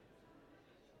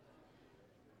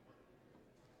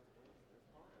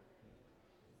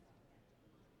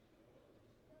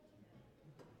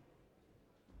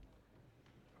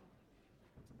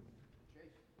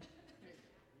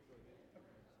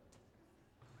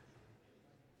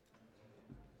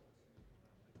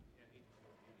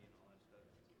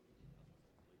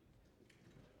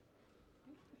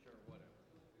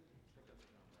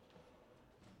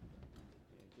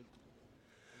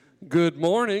Good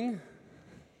morning.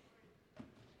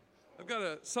 I've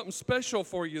got something special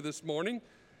for you this morning.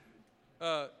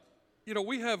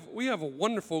 We have a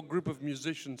wonderful group of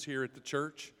musicians here at the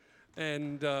church,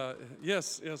 and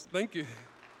yes, thank you.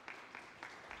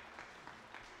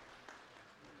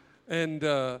 And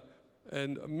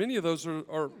many of those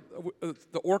are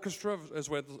the orchestra as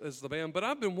well as the band, but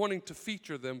I've been wanting to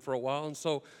feature them for a while, and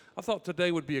so I thought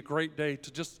today would be a great day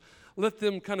to just let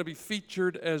them kind of be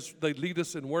featured as they lead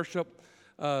us in worship.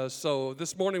 So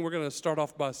this morning we're going to start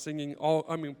off by start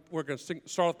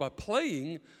off by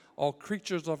playing All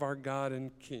Creatures of Our God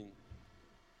and King.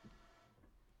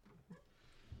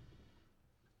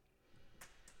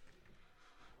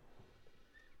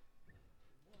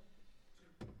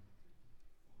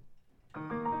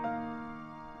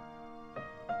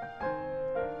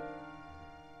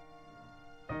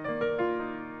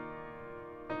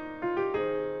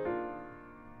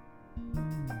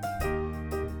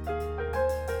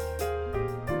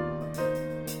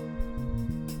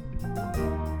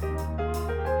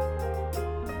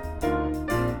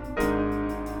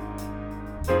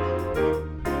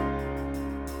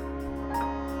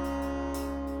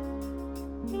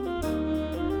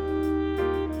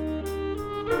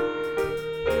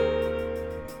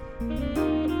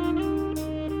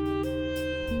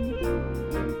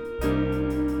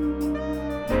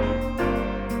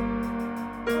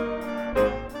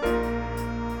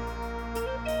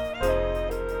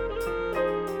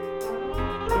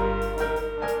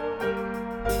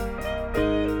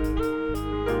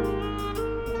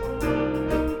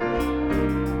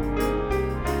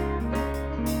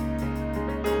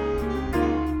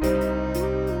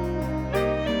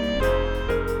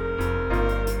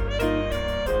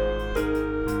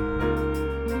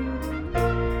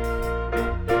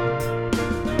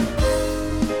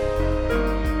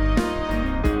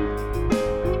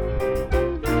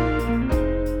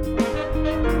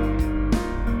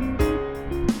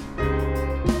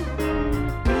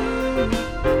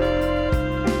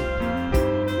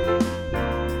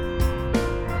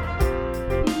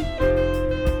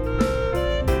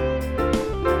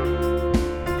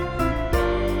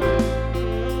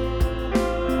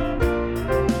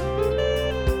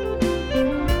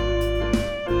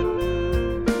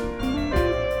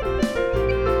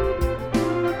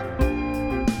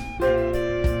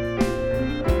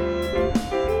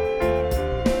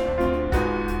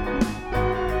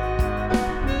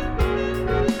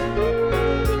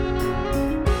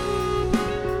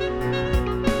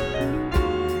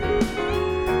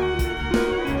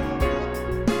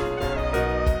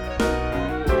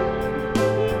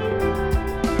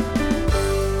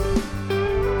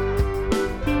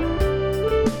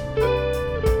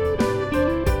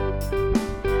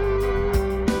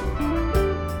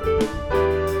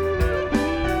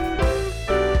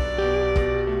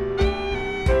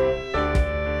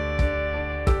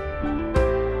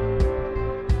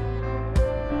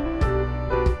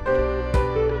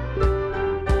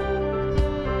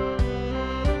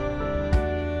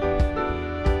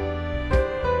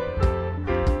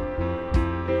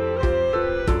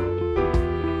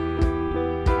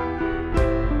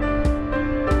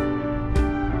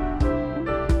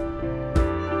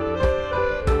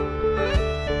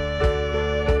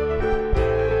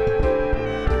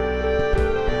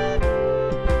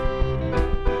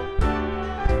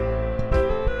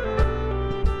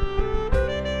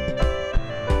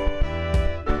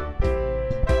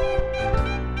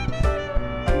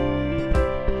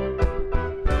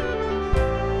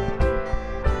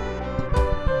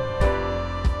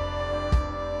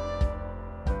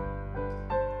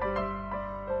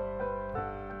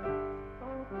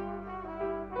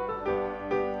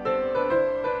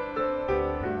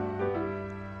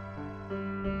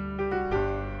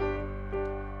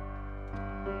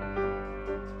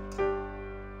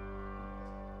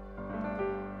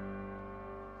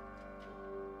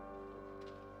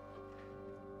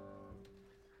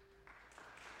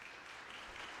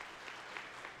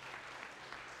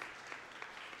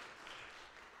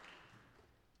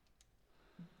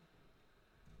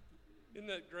 Isn't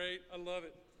that great? I love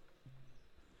it.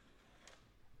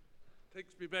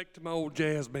 Takes me back to my old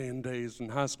jazz band days in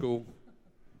high school.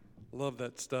 Love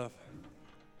that stuff.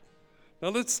 Now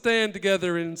let's stand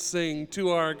together and sing to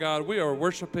our God. We are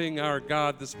worshiping our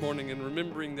God this morning and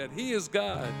remembering that He is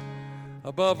God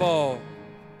above all,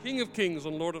 King of kings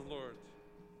and Lord of lords.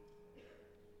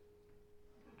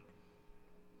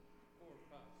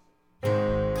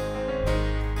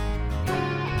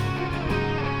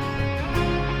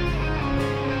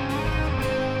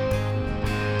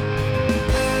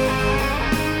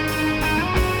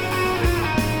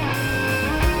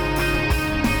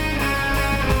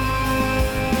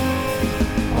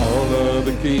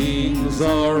 kings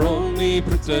are only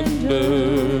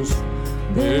pretenders.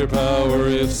 Their power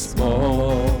is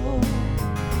small.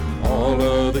 All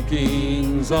of the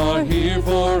kings are here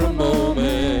for a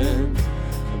moment.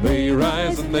 They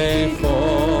rise and they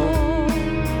fall.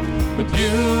 But you,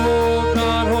 oh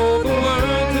God, hold the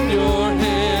world in your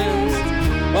hands.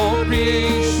 All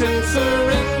creation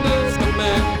surrenders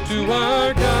command to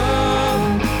our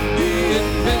God, the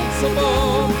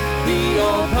invincible, the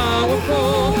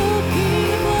all-powerful.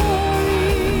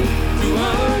 To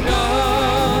our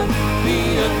God, the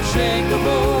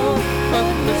unshakable,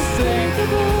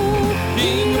 unmistakable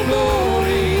King of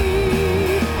glory.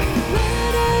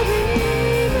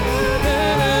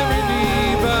 Let every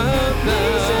knee bow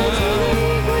down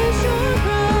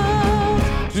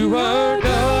to our God.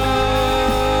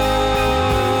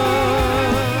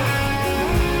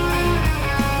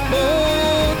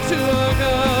 Oh, to our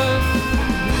God,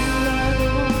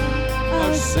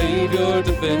 our Savior,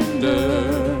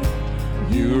 defender.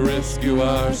 You rescue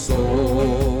our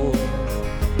soul.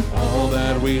 All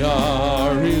that we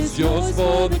are is yours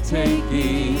for the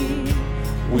taking.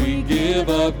 We give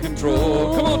up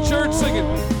control. Come on, church, sing it.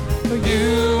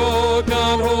 You, oh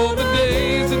God, hold the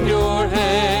days in your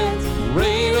hands.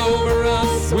 Reign over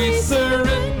us, we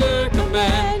surrender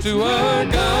command to our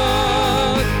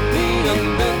God, the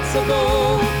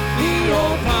invincible, the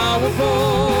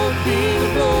all-powerful King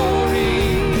of glory.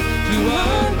 To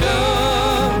our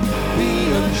God, the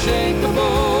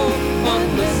unshakable,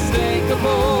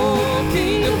 unmistakable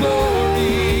King of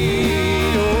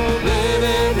glory. Oh, let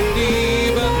every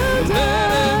knee bow,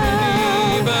 let every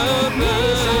knee bow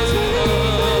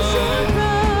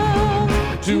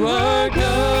down to our God.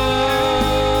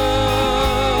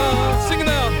 Sing it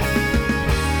out.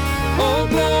 All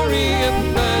glory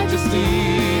and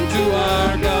majesty to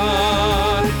our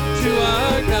God, to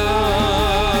our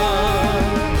God.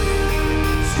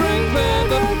 Strength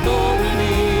and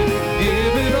authority,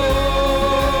 give it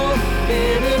all,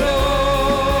 give it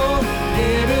all,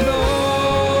 give it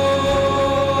all.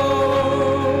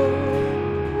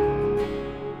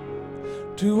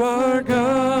 To our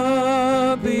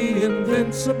God, the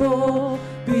invincible,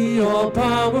 the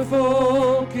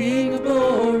all-powerful King of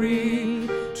glory.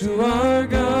 To our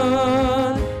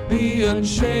God, the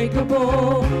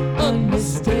unshakable,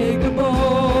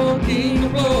 unmistakable King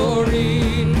of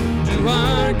glory. To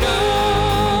our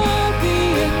God,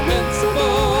 the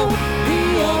invincible,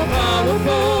 the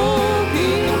all-powerful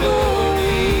King of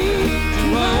glory. To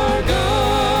our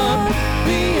God,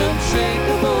 the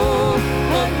unshakable,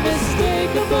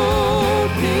 unmistakable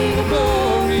King of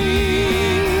glory.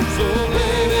 So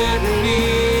let every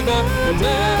knee bow,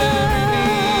 let every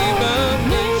knee bow,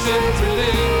 nations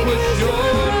relinquish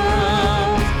your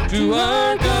crown to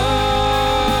our God.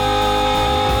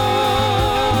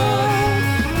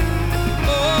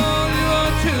 Oh, you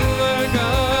are to our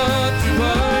God, to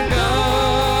our God.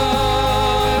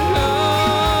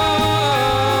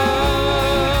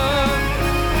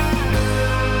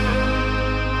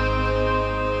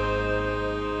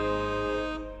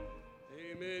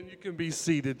 Amen. You can be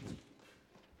seated.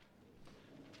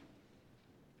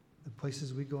 The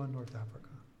places we go in North Africa,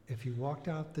 if you walked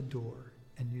out the door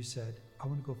and you said, I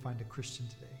want to go find a Christian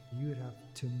today, you would have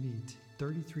to meet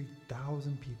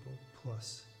 33,000 people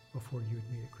plus before you would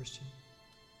meet a Christian.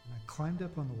 And I climbed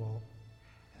up on the wall,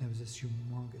 and there was this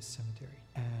humongous cemetery.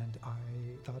 And I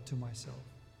thought to myself,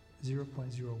 0.01%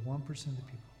 of the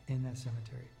people in that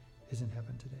cemetery is in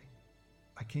heaven today.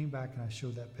 I came back and I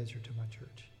showed that picture to my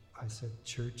church. I said,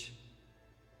 church,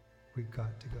 we've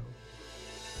got to go.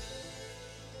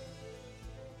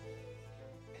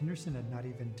 Henderson had not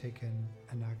even taken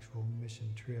an actual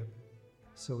mission trip.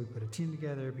 So we put a team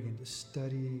together, began to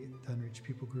study the unreached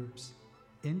people groups,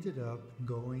 ended up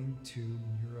going to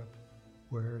Europe,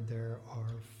 where there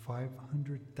are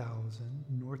 500,000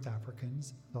 North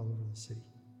Africans all over the city.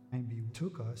 IMB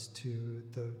took us to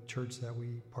the church that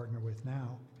we partner with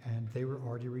now, and they were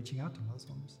already reaching out to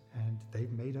Muslims, and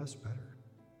they've made us better.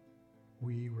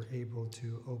 We were able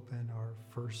to open our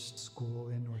first school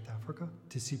in North Africa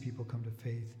to see people come to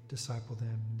faith, disciple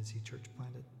them, and to see church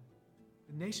planted.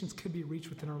 The nations could be reached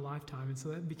within our lifetime, and so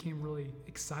that became really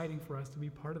exciting for us to be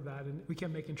part of that, and we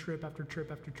kept making trip after trip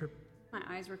after trip. My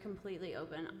eyes were completely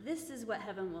open. This is what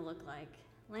heaven will look like.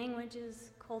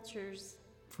 Languages, cultures.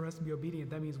 For us to be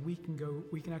obedient, that means we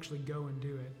can actually go and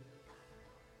do it.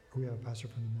 We have a pastor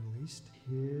from the Middle East.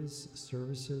 His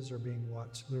services are being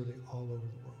watched literally all over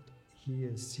the world. He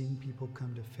is seeing people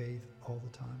come to faith all the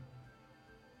time.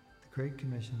 The Great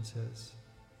Commission says,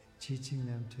 teaching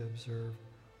them to observe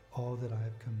all that I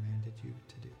have commanded you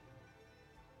to do.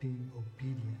 Being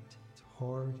obedient. It's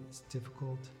hard, it's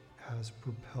difficult, it has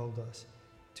propelled us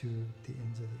to the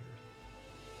ends of the earth.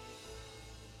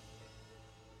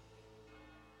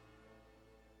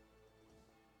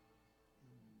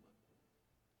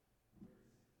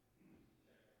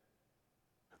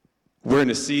 We're in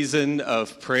a season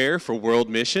of prayer for world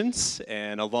missions,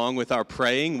 and along with our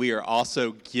praying, we are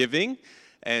also giving.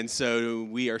 And so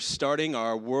we are starting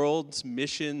our world's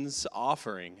missions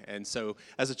offering. And so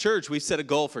as a church, we've set a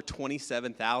goal for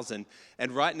 27,000.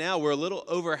 And right now, we're a little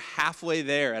over halfway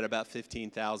there at about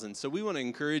 15,000. So we want to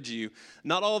encourage you.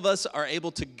 Not all of us are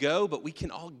able to go, but we can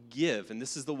all give. And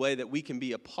this is the way that we can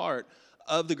be a part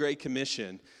of the Great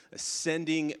Commission,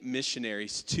 sending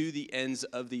missionaries to the ends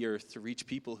of the earth to reach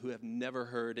people who have never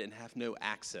heard and have no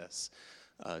access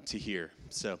to hear.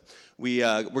 So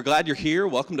we're glad you're here.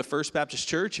 Welcome to First Baptist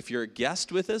Church. If you're a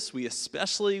guest with us, we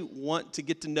especially want to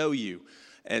get to know you.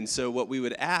 And so what we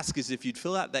would ask is if you'd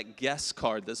fill out that guest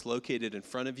card that's located in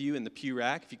front of you in the pew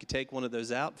rack. If you could take one of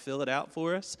those out, fill it out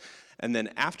for us. And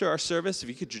then after our service, if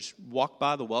you could just walk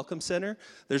by the Welcome Center,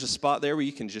 there's a spot there where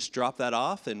you can just drop that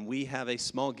off, and we have a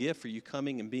small gift for you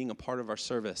coming and being a part of our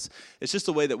service. It's just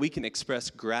a way that we can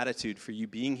express gratitude for you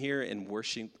being here and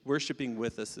worshiping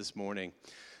with us this morning.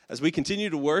 As we continue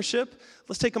to worship,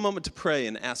 let's take a moment to pray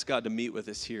and ask God to meet with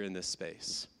us here in this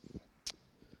space.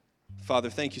 Father,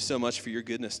 thank you so much for your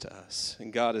goodness to us.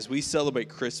 And God, as we celebrate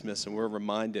Christmas and we're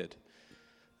reminded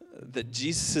that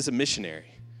Jesus is a missionary,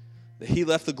 that he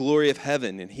left the glory of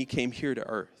heaven and he came here to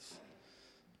earth.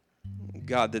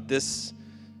 God, that this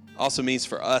also means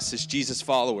for us as Jesus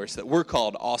followers that we're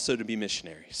called also to be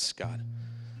missionaries, God.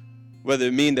 Whether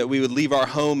it mean that we would leave our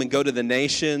home and go to the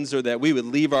nations, or that we would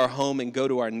leave our home and go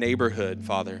to our neighborhood,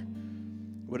 Father.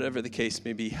 Whatever the case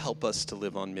may be, help us to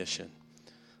live on mission.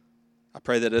 I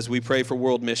pray that as we pray for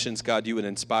world missions, God, you would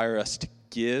inspire us to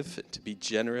give and to be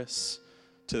generous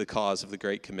to the cause of the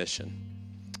Great Commission.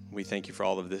 We thank you for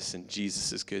all of this in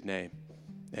Jesus' good name.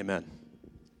 Amen.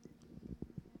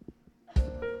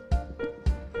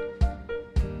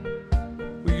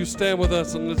 Will you stand with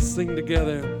us and let's sing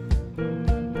together?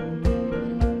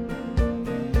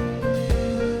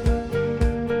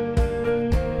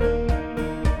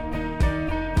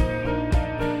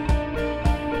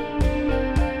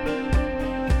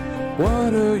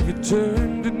 Water you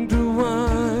turned into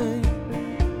wine,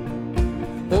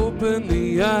 open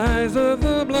the eyes of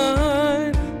the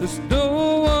blind. There's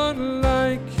no one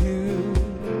like you,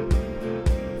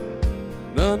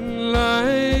 none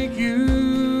like you.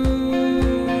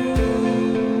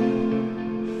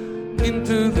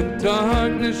 Into the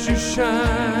darkness you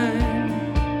shine,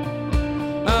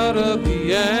 out of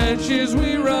the ashes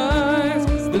we rise.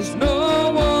 There's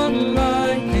no one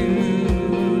like you.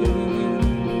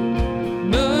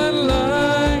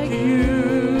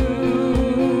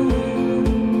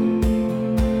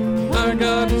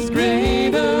 God is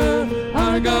greater,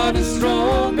 our God is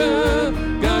stronger.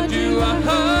 God, you are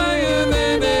higher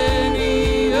than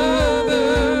any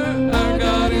other. Our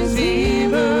God is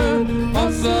healer,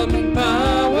 awesome in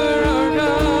power.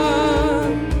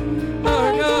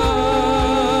 Our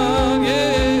God,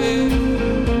 yeah.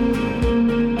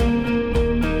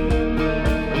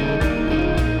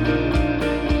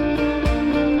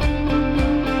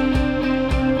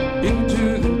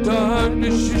 Into the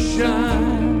darkness you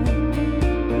shine,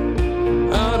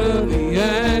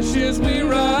 ashes we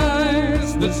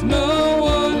rise. There's no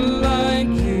one like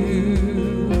you,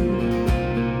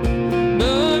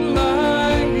 none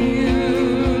like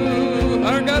you.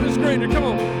 Our God is greater, come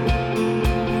on.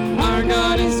 Our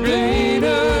God is greater,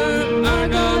 our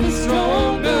God is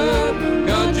stronger.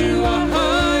 God, you are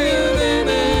higher than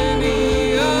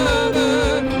any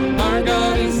other. Our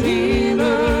God is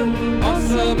healer,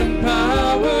 awesome in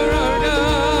power.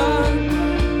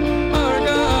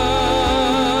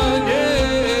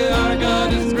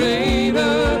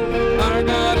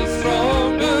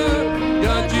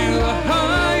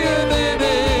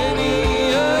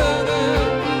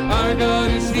 Our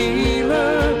God is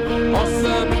healer,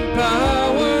 awesome in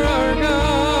power.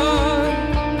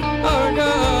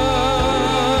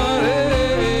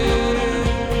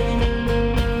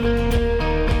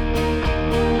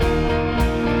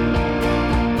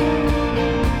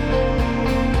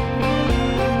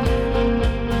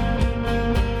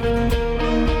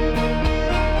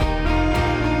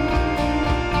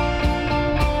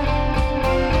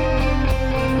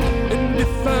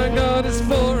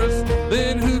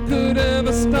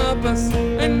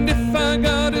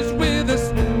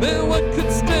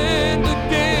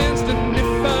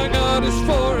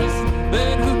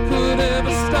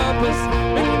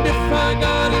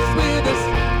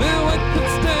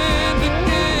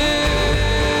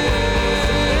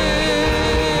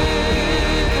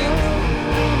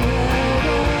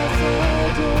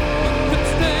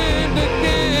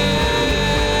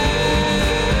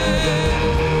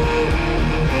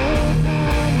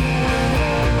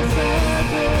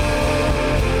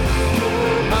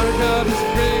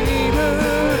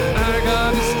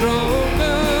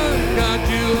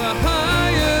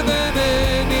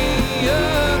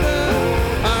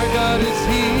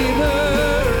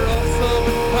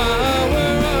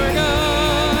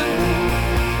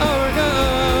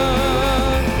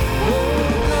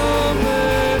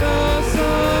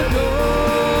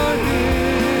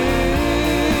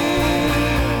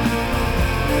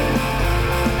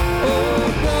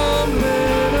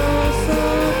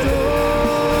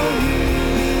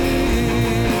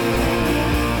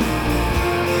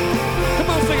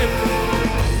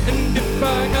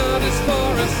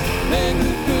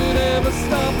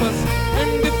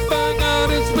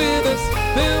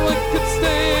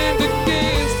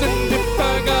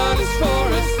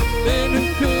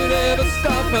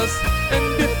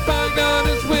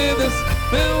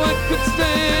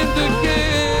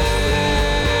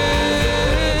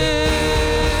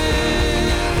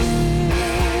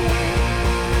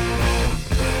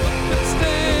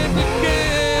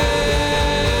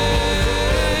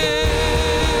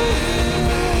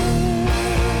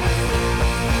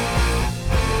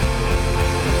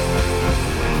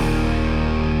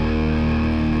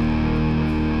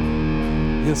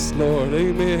 Yes, Lord.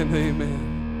 Amen.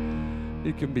 Amen.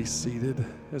 You can be seated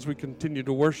as we continue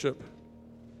to worship.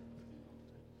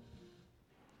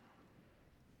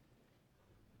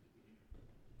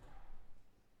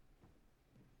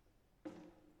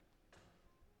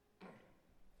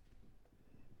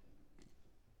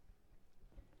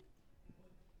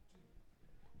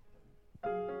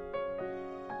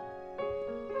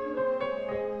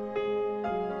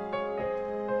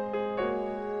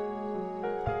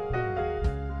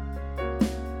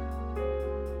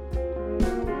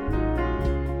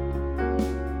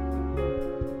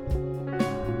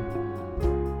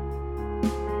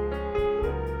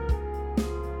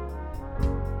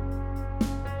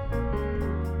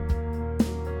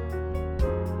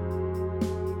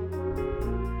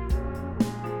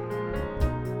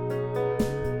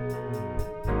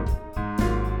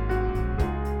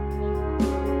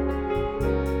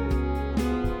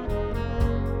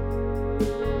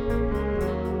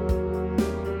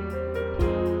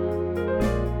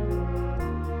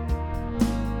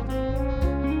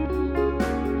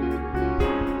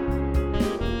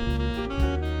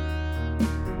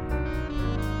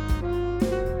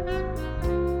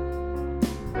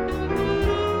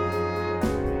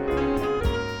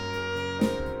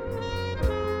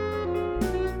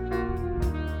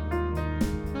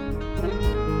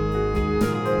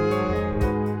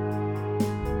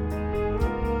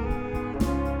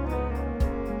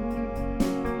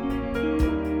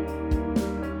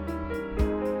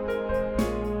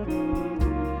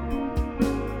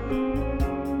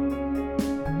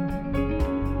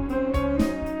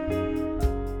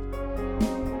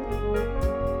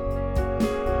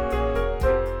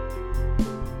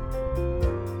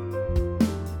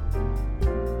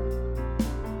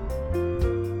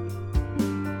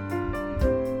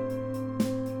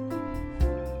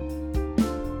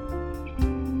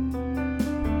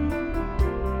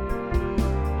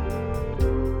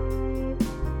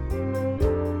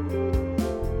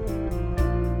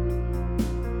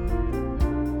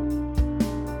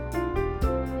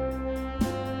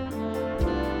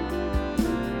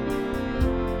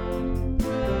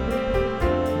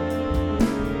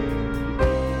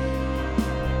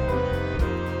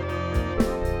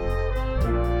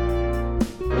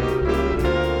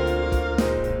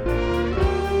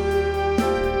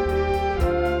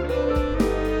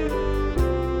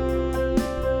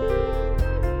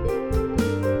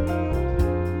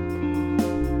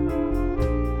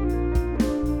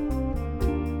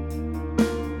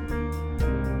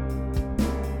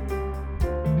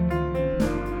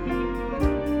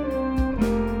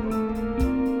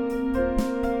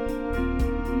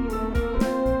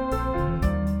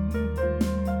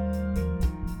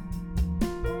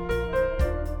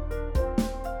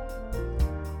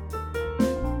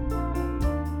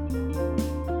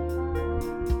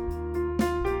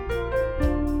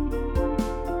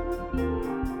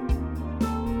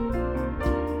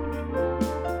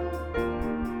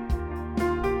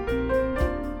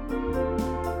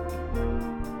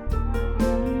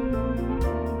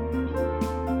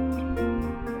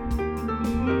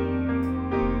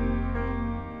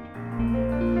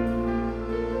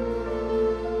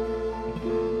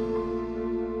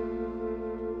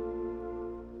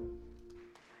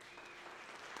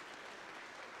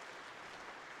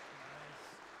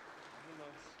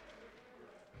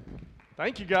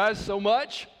 Thank you guys so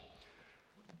much.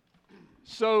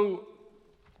 So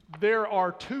there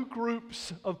are two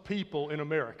groups of people in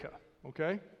America,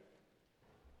 okay?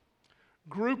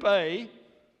 Group A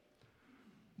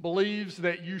believes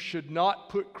that you should not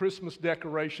put Christmas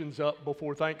decorations up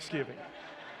before Thanksgiving.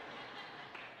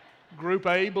 Group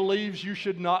A believes you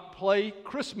should not play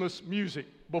Christmas music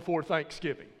before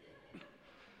Thanksgiving.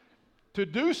 To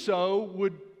do so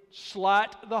would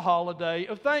slight the holiday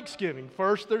of Thanksgiving.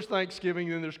 First there's Thanksgiving,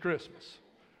 then there's Christmas.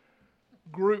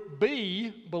 Group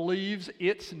B believes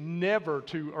it's never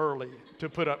too early to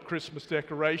put up Christmas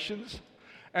decorations,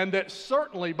 and that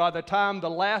certainly by the time the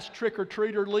last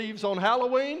trick-or-treater leaves on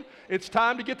Halloween, it's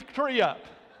time to get the tree up.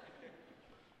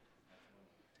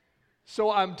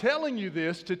 So I'm telling you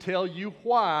this to tell you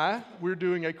why we're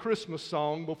doing a Christmas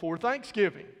song before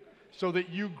Thanksgiving, so that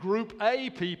you Group A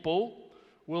people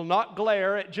will not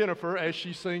glare at Jennifer as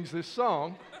she sings this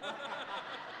song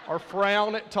or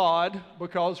frown at Todd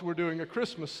because we're doing a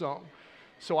Christmas song.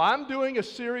 So I'm doing a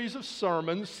series of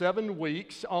sermons, 7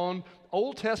 weeks, on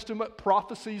Old Testament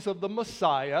prophecies of the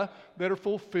Messiah that are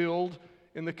fulfilled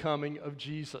in the coming of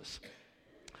Jesus.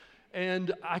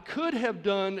 And I could have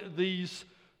done these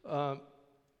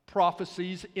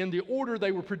prophecies in the order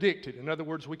they were predicted. In other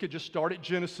words, we could just start at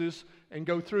Genesis and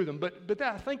go through them. But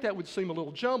I think that would seem a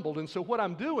little jumbled. And so what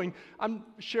I'm doing, I'm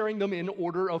sharing them in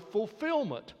order of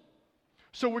fulfillment.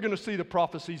 So we're going to see the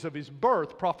prophecies of his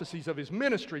birth, prophecies of his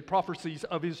ministry, prophecies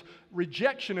of his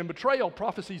rejection and betrayal,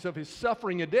 prophecies of his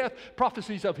suffering and death,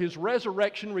 prophecies of his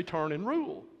resurrection, return, and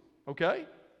rule. Okay?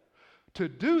 To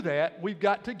do that, we've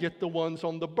got to get the ones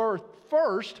on the birth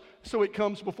first, so it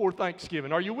comes before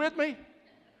Thanksgiving. Are you with me?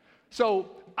 So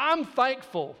I'm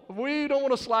thankful. We don't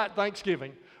want to slight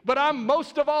Thanksgiving, but I'm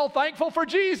most of all thankful for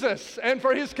Jesus and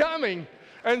for his coming.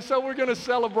 And so we're going to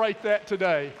celebrate that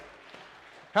today.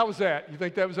 How was that? You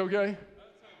think that was okay?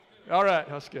 All right,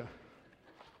 let's go.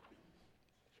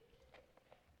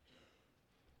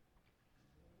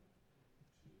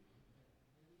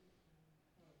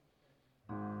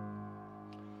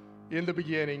 In the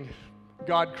beginning,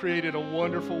 God created a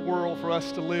wonderful world for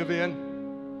us to live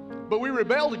in, but we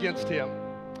rebelled against him,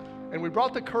 and we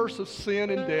brought the curse of sin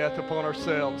and death upon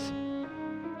ourselves.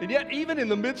 And yet, even in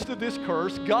the midst of this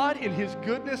curse, God, in his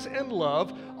goodness and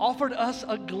love, offered us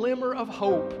a glimmer of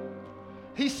hope.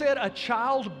 He said a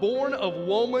child born of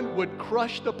woman would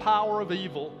crush the power of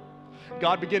evil.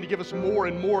 God began to give us more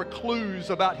and more clues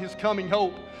about his coming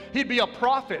hope. He'd be a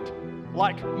prophet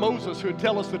like Moses who would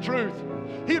tell us the truth.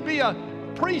 He'd be a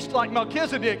priest like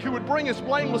Melchizedek who would bring us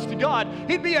blameless to God.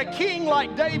 He'd be a king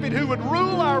like David who would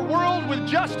rule our world with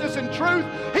justice and truth.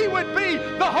 He would be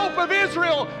the hope of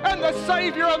Israel and the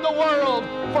Savior of the world.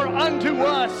 For unto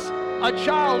us a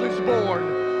child is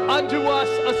born, unto us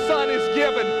a son is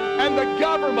given, and the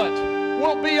government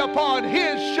will be upon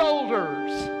his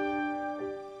shoulders.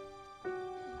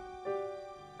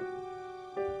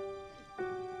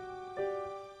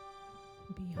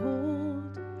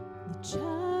 Behold, the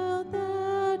child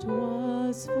that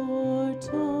was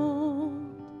foretold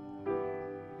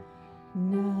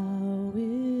now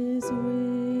is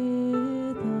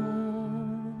with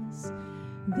us.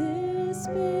 This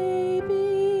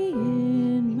baby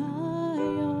in my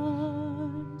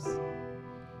arms,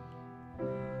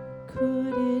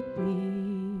 could it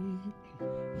be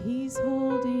he's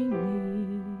holding me?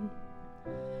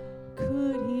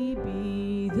 Could he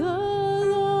be the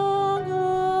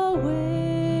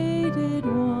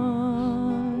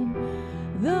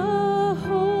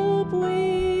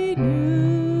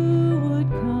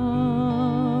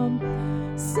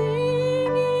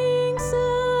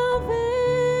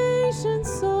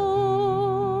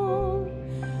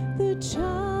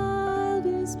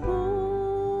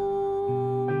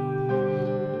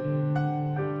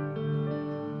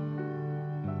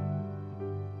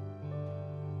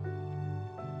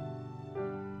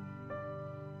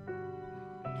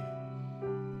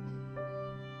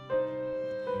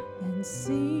and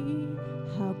see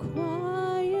how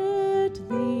quietly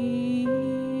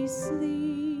he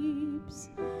sleeps.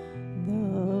 The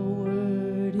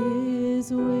word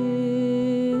is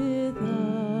with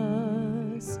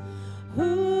us,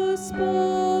 who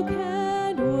spoke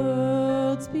and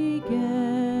worlds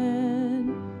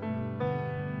began.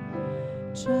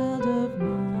 Child of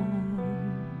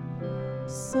mine,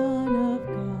 Son of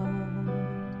God,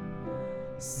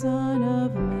 Son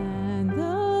of man,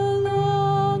 the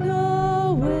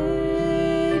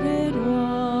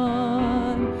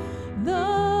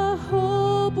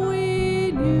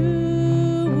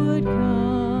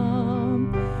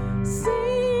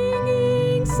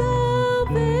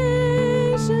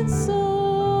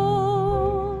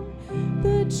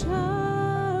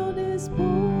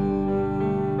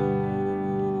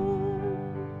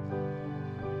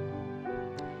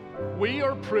We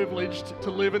are privileged to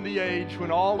live in the age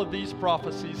when all of these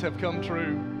prophecies have come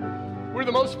true. We're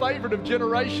the most favored of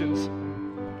generations.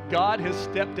 God has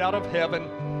stepped out of heaven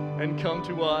and come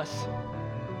to us.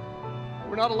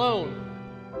 We're not alone.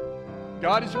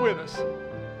 God is with us.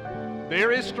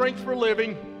 There is strength for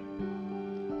living.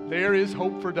 There is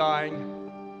hope for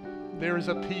dying. There is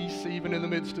a peace even in the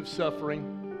midst of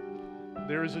suffering.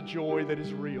 There is a joy that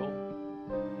is real.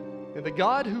 And the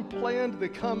God who planned the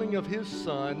coming of his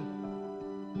Son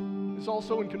is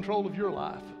also in control of your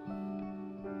life.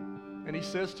 And he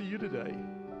says to you today,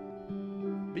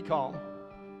 be calm.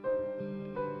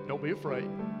 Don't be afraid.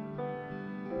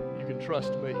 You can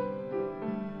trust me.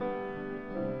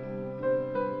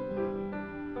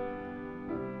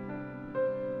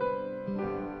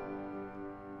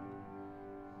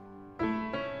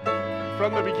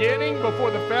 From the beginning,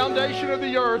 before the foundation of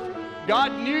the earth,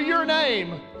 God knew your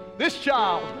name. This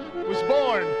child was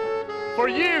born for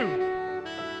you.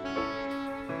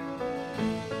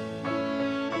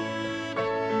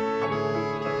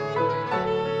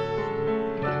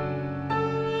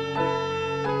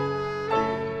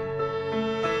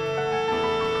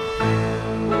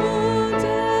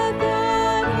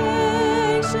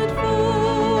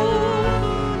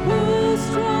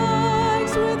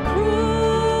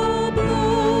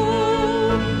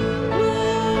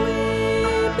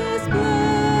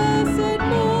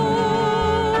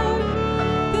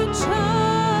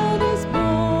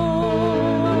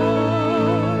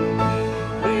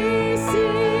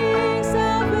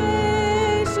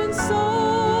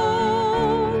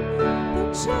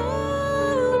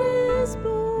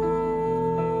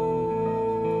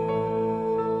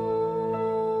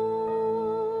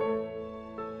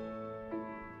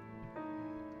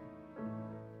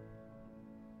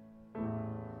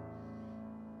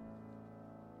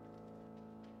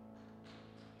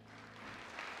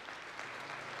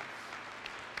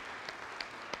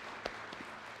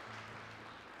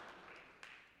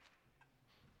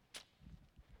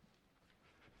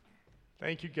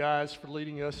 Thank you guys for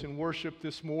leading us in worship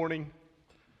this morning.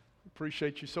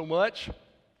 Appreciate you so much.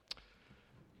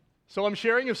 So I'm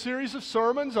sharing a series of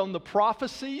sermons on the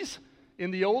prophecies in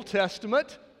the Old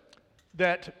Testament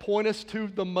that point us to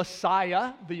the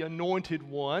Messiah, the Anointed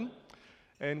One.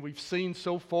 And we've seen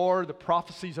so far the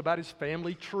prophecies about his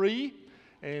family tree,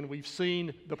 and we've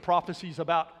seen the prophecies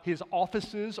about his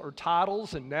offices or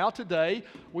titles, and now today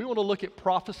we want to look at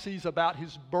prophecies about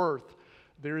his birth.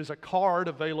 There is a card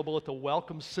available at the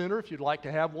Welcome Center if you'd like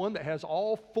to have one that has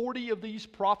all 40 of these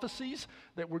prophecies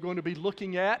that we're going to be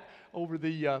looking at over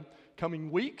the coming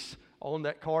weeks on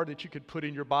that card that you could put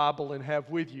in your Bible and have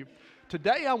with you.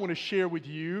 Today I want to share with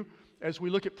you, as we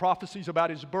look at prophecies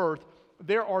about his birth,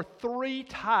 there are 3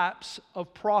 types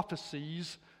of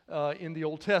prophecies in the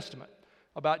Old Testament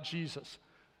about Jesus.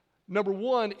 Number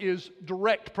 1 is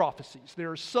direct prophecies.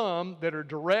 There are some that are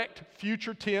direct,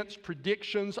 future tense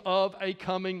predictions of a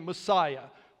coming Messiah.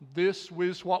 This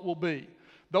is what will be.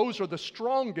 Those are the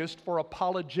strongest for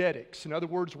apologetics. In other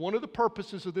words, one of the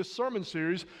purposes of this sermon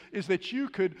series is that you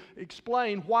could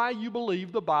explain why you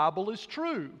believe the Bible is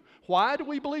true. Why do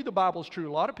we believe the Bible is true?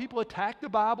 A lot of people attack the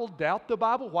Bible, doubt the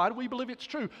Bible. Why do we believe it's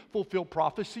true? Fulfilled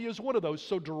prophecy is one of those.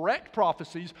 So direct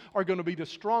prophecies are going to be the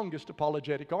strongest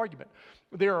apologetic argument.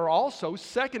 There are also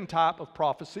second type of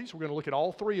prophecies. We're going to look at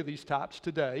all 3 of these types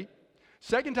today.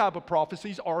 Second type of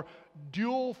prophecies are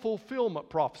dual fulfillment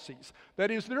prophecies. That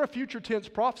is, they're a future tense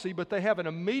prophecy, but they have an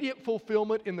immediate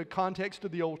fulfillment in the context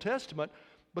of the Old Testament,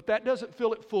 but that doesn't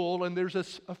fill it full, and there's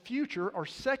a future or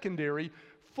secondary,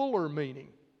 fuller meaning.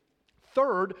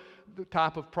 Third, the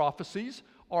type of prophecies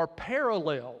are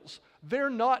parallels.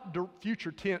 They're not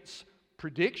future tense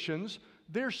predictions.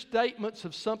 They're statements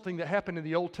of something that happened in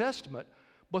the Old Testament,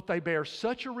 but they bear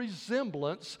such a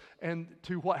resemblance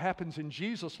to what happens in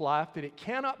Jesus' life that it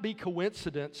cannot be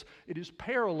coincidence. It is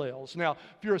parallels. Now,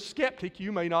 if you're a skeptic,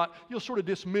 you'll sort of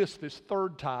dismiss this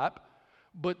third type,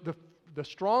 but the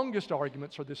strongest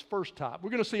arguments are this first type. We're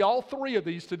going to see all 3 of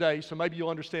these today, so maybe you'll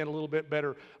understand a little bit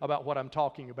better about what I'm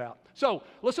talking about. So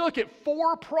let's look at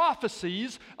 4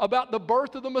 prophecies about the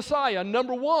birth of the Messiah.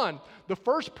 Number 1, the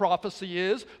first prophecy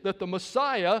is that the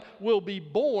Messiah will be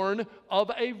born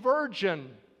of a virgin.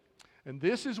 And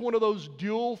this is one of those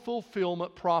dual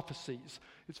fulfillment prophecies.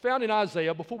 It's found in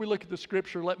Isaiah. Before we look at the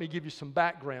scripture, let me give you some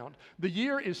background. The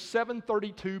year is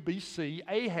 732 BC.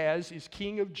 Ahaz is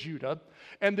king of Judah,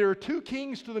 and there are 2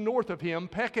 kings to the north of him,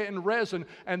 Pekah and Rezin,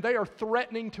 and they are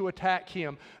threatening to attack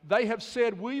him. They have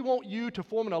said, "We want you to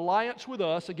form an alliance with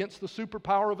us against the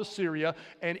superpower of Assyria,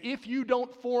 and if you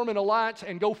don't form an alliance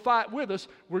and go fight with us,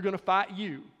 we're going to fight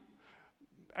you."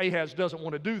 Ahaz doesn't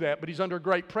want to do that, but he's under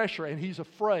great pressure and he's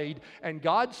afraid. And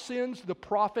God sends the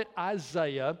prophet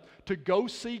Isaiah to go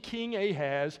see King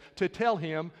Ahaz to tell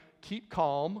him, "Keep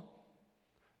calm,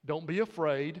 don't be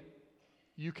afraid,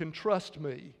 you can trust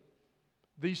me.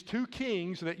 These 2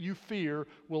 kings that you fear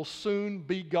will soon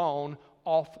be gone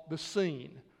off the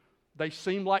scene. They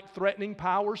seem like threatening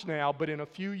powers now, but in a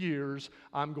few years,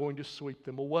 I'm going to sweep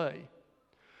them away."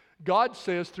 God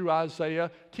says through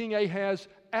Isaiah, "King Ahaz,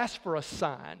 ask for a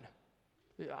sign.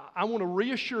 I want to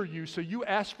reassure you, so you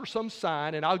ask for some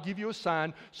sign, and I'll give you a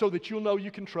sign so that you'll know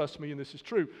you can trust me, and this is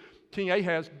true." King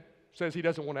Ahaz says he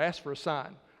doesn't want to ask for a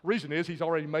sign. Reason is he's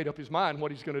already made up his mind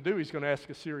what he's going to do. He's going to ask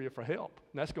Assyria for help,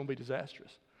 and that's going to be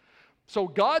disastrous. So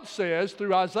God says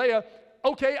through Isaiah,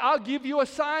 "Okay, I'll give you a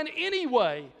sign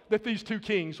anyway that these 2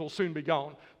 kings will soon be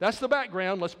gone." That's the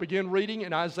background. Let's begin reading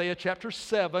in Isaiah chapter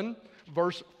 7,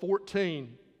 verse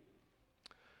 14.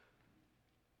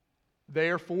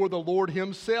 "Therefore the Lord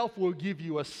himself will give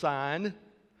you a sign.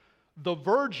 The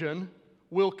virgin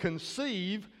will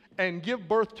conceive and give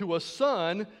birth to a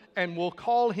son and will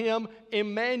call him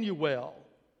Emmanuel."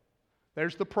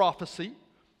 There's the prophecy,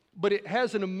 but it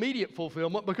has an immediate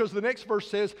fulfillment because the next verse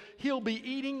says, "He'll be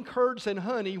eating curds and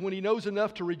honey when he knows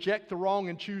enough to reject the wrong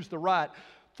and choose the right.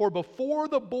 For before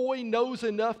the boy knows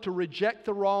enough to reject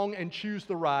the wrong and choose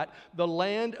the right, the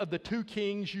land of the 2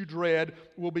 kings you dread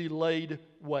will be laid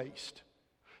waste."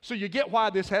 So you get why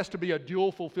this has to be a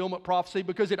dual fulfillment prophecy,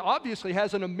 because it obviously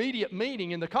has an immediate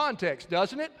meaning in the context,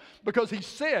 doesn't it? Because he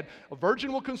said, a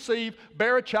virgin will conceive,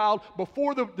 bear a child,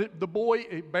 before the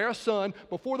boy, bear a son,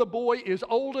 before the boy is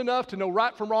old enough to know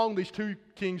right from wrong, these 2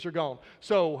 kings are gone.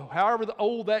 So however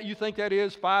old that you think that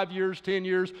is, 5 years, 10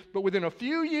 years, but within a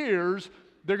few years,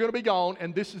 they're going to be gone,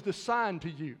 and this is the sign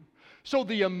to you. So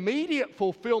the immediate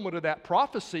fulfillment of that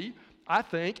prophecy, I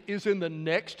think, is in the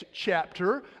next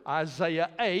chapter, Isaiah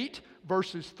 8,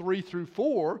 verses 3 through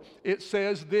 4. It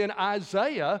says, "Then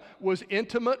Isaiah was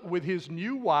intimate with his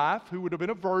new wife, who would have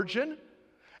been a virgin,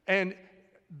 and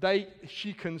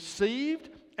she conceived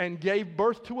and gave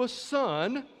birth to a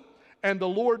son. And the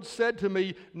Lord said to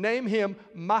me, name him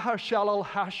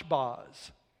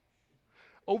Maher-shalal-hash-baz.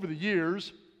 Over the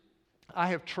years, I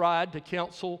have tried to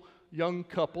counsel young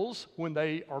couples when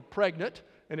they are pregnant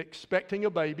and expecting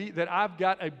a baby that I've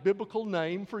got a biblical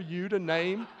name for you to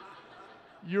name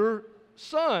your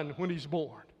son when he's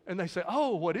born. And they say,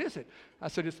 oh, what is it? I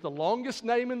said, it's the longest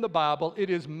name in the Bible.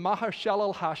 It is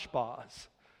Maher-shalal-hash-baz.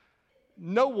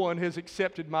 No one has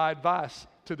accepted my advice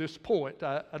to this point.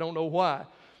 I don't know why.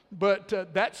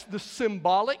 But that's the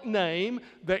symbolic name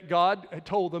that God had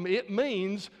told them. It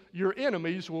means your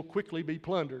enemies will quickly be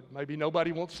plundered. Maybe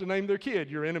nobody wants to name their kid.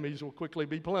 Your enemies will quickly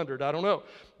be plundered. I don't know.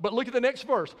 But look at the next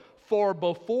verse. For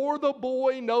before the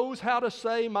boy knows how to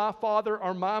say my father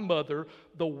or my mother,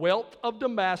 the wealth of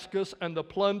Damascus and the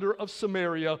plunder of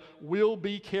Samaria will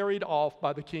be carried off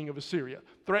by the king of Assyria.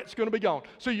 Threat's going to be gone.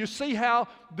 So you see how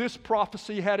this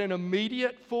prophecy had an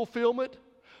immediate fulfillment?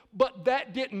 But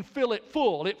that didn't fill it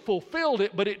full. It fulfilled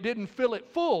it, but it didn't fill it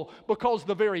full, because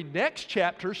the very next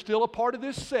chapter, still a part of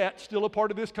this set, still a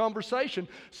part of this conversation,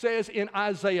 says in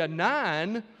Isaiah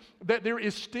 9 that there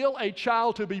is still a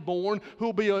child to be born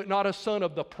who'll be not a son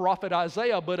of the prophet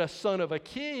Isaiah, but a son of a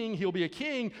king. He'll be a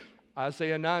king.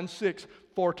 Isaiah 9:6,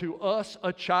 for to us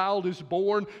a child is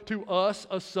born, to us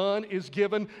a son is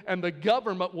given, and the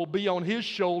government will be on his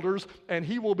shoulders, and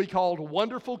he will be called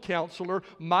Wonderful Counselor,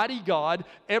 Mighty God,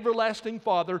 Everlasting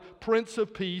Father, Prince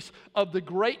of Peace. Of the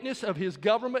greatness of his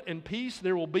government and peace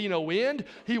there will be no end.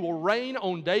 He will reign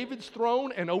on David's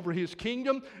throne and over his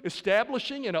kingdom,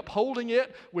 establishing and upholding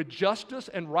it with justice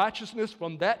and righteousness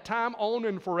from that time on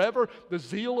and forever. The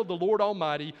zeal of the Lord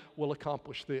Almighty will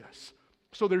accomplish this.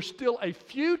 So there's still a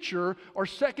future or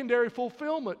secondary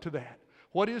fulfillment to that.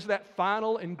 What is that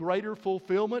final and greater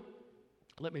fulfillment?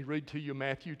 Let me read to you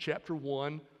Matthew chapter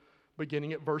 1,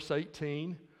 beginning at verse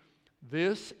 18.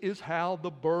 This is how the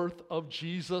birth of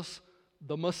Jesus,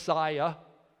 the Messiah,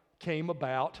 came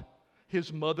about.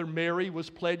 His mother Mary was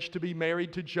pledged to be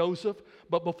married to Joseph,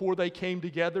 but before they came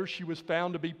together, she was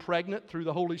found to be pregnant through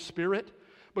the Holy Spirit.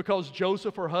 Because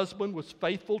Joseph, her husband, was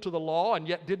faithful to the law and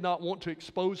yet did not want to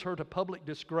expose her to public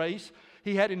disgrace,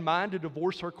 he had in mind to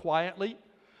divorce her quietly.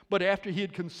 But after he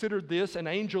had considered this, an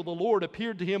angel of the Lord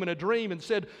appeared to him in a dream and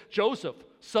said, Joseph,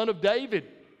 son of David,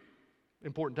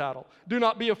 important title, do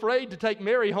not be afraid to take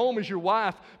Mary home as your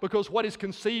wife, because what is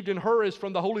conceived in her is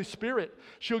from the Holy Spirit.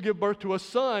 She'll give birth to a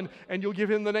son, and you'll give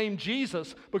him the name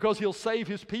Jesus, because he'll save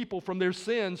his people from their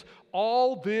sins.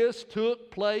 All this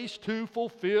took place to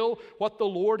fulfill what the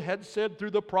Lord had said through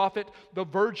the prophet. The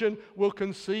virgin will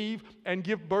conceive and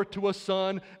give birth to a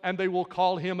son, and they will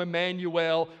call him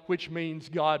Emmanuel, which means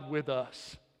God with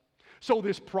us. So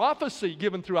this prophecy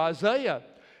given through Isaiah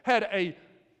had a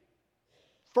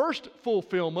first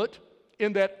fulfillment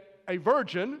in that a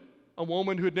virgin, a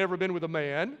woman who had never been with a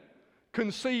man,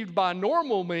 conceived by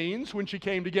normal means when she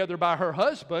came together by her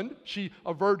husband.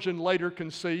 A virgin later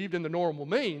conceived in the normal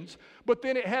means. But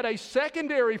then it had a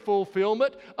secondary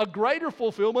fulfillment, a greater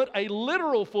fulfillment, a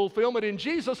literal fulfillment in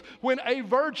Jesus, when a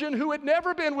virgin who had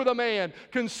never been with a man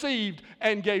conceived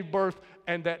and gave birth,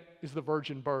 and that is the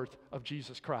virgin birth of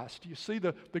Jesus Christ. Do you see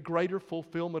the greater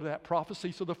fulfillment of that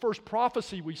prophecy? So the first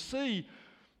prophecy we see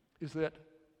is that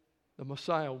the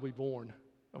Messiah will be born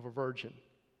of a virgin.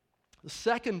 The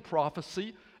second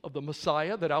prophecy of the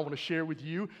Messiah that I want to share with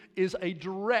you is a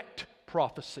direct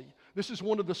prophecy. This is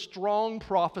one of the strong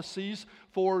prophecies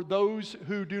for those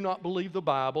who do not believe the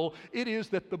Bible. It is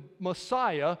that the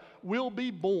Messiah will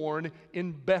be born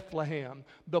in Bethlehem.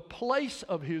 The place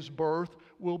of his birth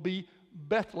will be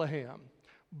Bethlehem.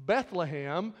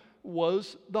 Bethlehem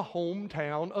was the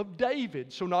hometown of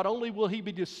David. So not only will he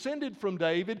be descended from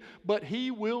David, but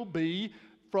he will be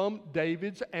from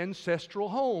David's ancestral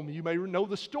home. You may know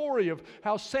the story of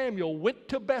how Samuel went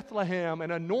to Bethlehem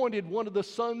and anointed one of the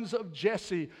sons of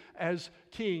Jesse as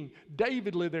king.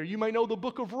 David lived there. You may know the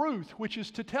book of Ruth, which is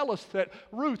to tell us that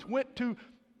Ruth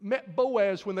met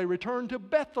Boaz when they returned to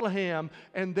Bethlehem,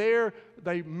 and there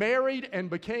they married and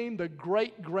became the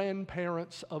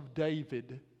great-grandparents of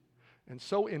David. And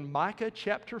so in Micah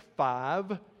chapter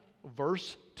 5,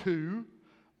 verse 2,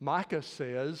 Micah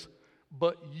says,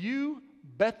 but you,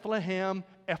 Bethlehem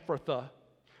Ephrathah,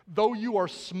 though you are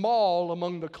small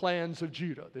among the clans of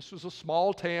Judah. This was a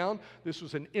small town. This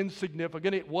was an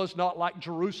insignificant. It was not like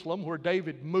Jerusalem, where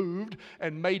David moved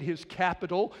and made his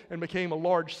capital and became a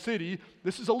large city.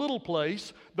 This is a little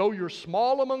place. Though you're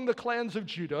small among the clans of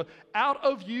Judah, out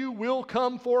of you will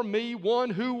come for me one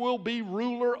who will be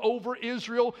ruler over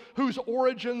Israel, whose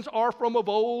origins are from of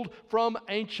old, from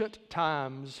ancient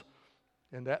times.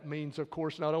 And that means, of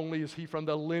course, not only is he from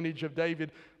the lineage of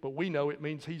David, but we know it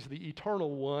means he's the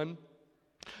eternal one.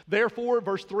 Therefore,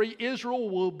 verse 3, Israel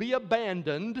will be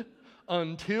abandoned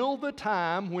until the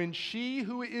time when she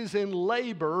who is in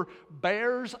labor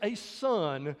bears a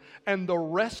son, and the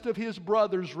rest of his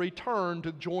brothers return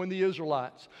to join the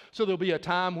Israelites. So there'll be a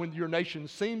time when your nation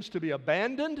seems to be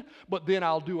abandoned, but then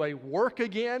I'll do a work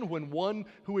again when one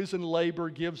who is in labor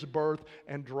gives birth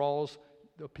and draws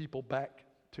the people back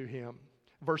to him.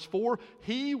 Verse 4,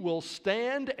 he will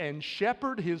stand and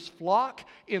shepherd his flock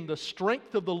in the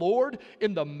strength of the Lord,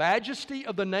 in the majesty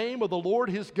of the name of the Lord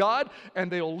his God, and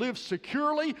they'll live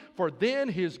securely, for then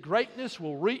his greatness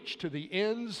will reach to the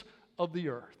ends of the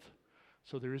earth.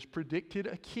 So there is predicted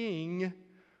a king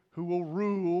who will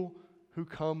rule, who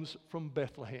comes from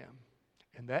Bethlehem.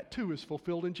 And that too is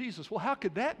fulfilled in Jesus. Well, how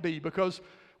could that be? Because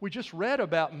we just read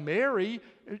about Mary.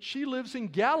 She lives in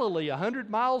Galilee, 100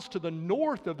 miles to the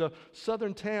north of the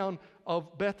southern town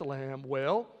of Bethlehem.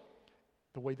 Well,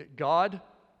 the way that God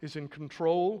is in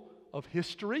control of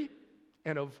history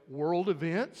and of world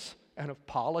events and of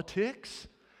politics,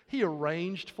 he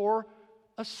arranged for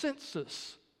a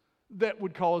census that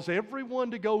would cause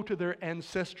everyone to go to their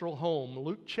ancestral home.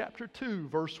 Luke chapter 2,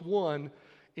 verse 1,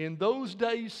 in those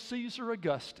days Caesar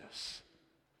Augustus,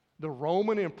 the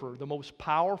Roman emperor, the most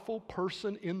powerful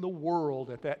person in the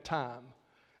world at that time,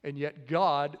 and yet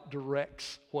God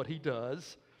directs what he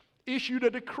does, issued a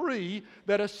decree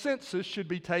that a census should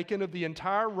be taken of the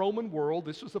entire Roman world.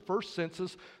 This was the first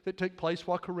census that took place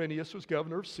while Quirinius was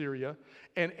governor of Syria,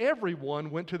 and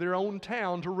everyone went to their own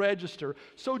town to register.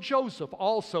 So Joseph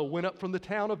also went up from the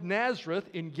town of Nazareth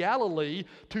in Galilee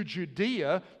to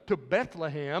Judea, to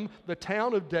Bethlehem, the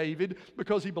town of David,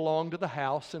 because he belonged to the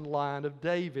house and line of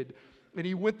David. And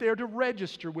he went there to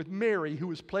register with Mary, who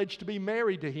was pledged to be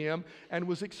married to him and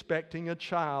was expecting a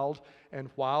child. And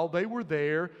while they were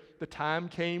there, the time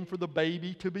came for the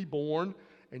baby to be born,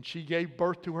 and she gave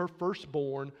birth to her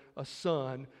firstborn, a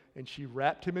son, and she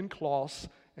wrapped him in cloths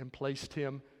and placed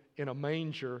him in a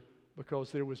manger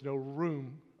because there was no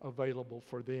room available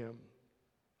for them.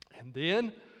 And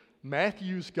then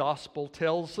Matthew's gospel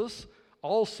tells us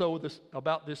also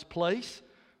about this place,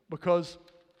 because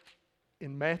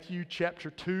in Matthew chapter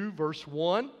 2, verse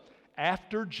 1,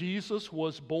 after Jesus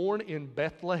was born in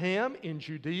Bethlehem in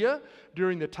Judea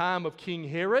during the time of King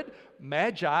Herod,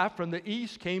 Magi from the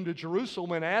east came to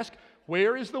Jerusalem and asked,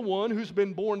 "Where is the one who's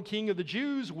been born King of the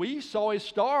Jews? We saw his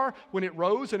star when it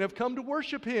rose and have come to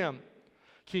worship him."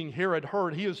 King Herod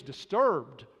heard. He was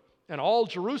disturbed, and all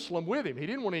Jerusalem with him. He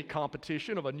didn't want any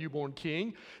competition of a newborn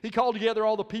king. He called together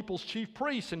all the people's chief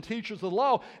priests and teachers of the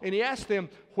law, and he asked them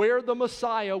where the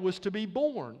Messiah was to be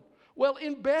born. "Well,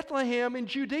 in Bethlehem in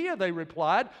Judea," they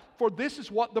replied, "for this is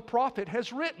what the prophet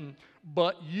has written.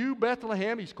 But you,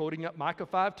 Bethlehem," he's quoting up Micah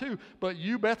 5:2, "but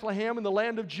you, Bethlehem, in the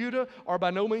land of Judah, are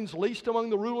by no means least among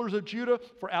the rulers of Judah,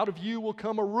 for out of you will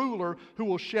come a ruler who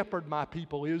will shepherd my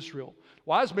people Israel."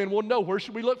 Wise men will know, where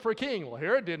should we look for a king? Well,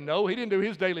 Herod didn't know. He didn't do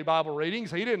his daily Bible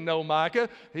readings. He didn't know Micah.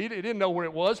 He didn't know where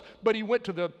it was. But he went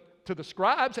to the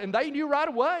scribes, and they knew right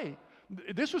away.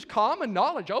 This was common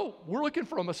knowledge. Oh, we're looking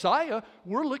for a Messiah.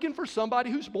 We're looking for somebody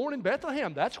who's born in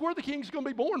Bethlehem. That's where the king's going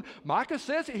to be born. Micah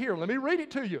says it here. Let me read it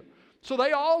to you. So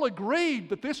they all agreed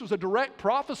that this was a direct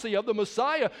prophecy of the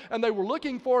Messiah, and they were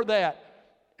looking for that.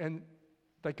 And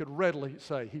they could readily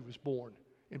say he was born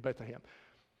in Bethlehem.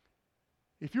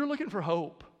 If you're looking for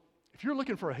hope, if you're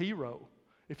looking for a hero,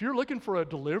 if you're looking for a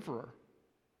deliverer,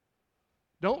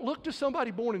 don't look to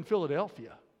somebody born in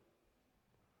Philadelphia.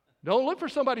 Don't look for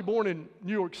somebody born in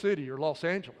New York City or Los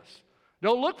Angeles.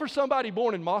 Don't look for somebody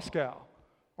born in Moscow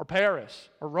or Paris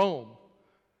or Rome.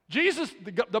 Jesus,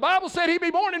 the Bible said he'd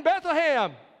be born in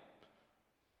Bethlehem.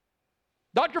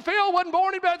 Dr. Phil wasn't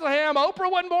born in Bethlehem.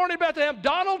 Oprah wasn't born in Bethlehem.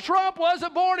 Donald Trump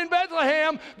wasn't born in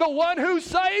Bethlehem. The one who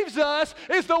saves us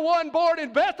is the one born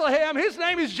in Bethlehem. His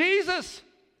name is Jesus.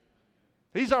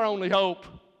 He's our only hope.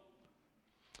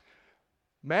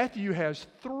 Matthew has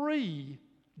 3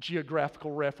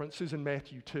 geographical references in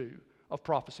Matthew 2 of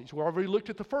prophecies. We already looked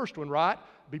at the first one, right?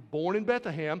 Be born in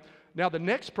Bethlehem. Now the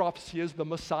next prophecy is the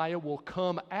Messiah will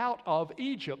come out of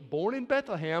Egypt, born in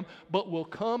Bethlehem, but will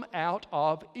come out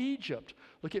of Egypt.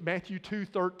 Look at Matthew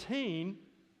 2:13.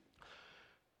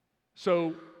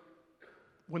 So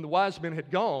when the wise men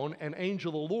had gone, an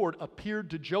angel of the Lord appeared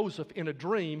to Joseph in a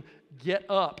dream. "Get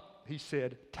up," he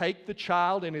said, "take the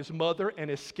child and his mother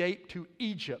and escape to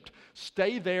Egypt.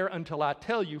 Stay there until I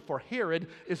tell you, for Herod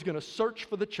is going to search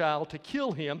for the child to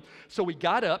kill him." So he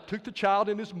got up, took the child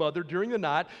and his mother during the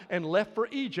night, and left for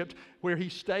Egypt, where he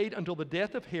stayed until the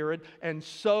death of Herod. And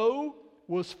so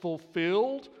was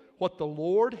fulfilled what the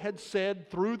Lord had said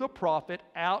through the prophet,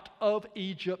 "Out of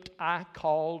Egypt I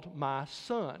called my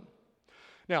son."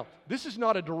 Now, this is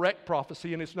not a direct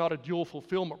prophecy and it's not a dual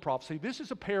fulfillment prophecy. This is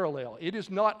a parallel. It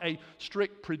is not a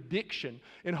strict prediction.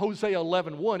 In Hosea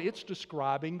 11:1, it's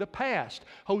describing the past.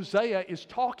 Hosea is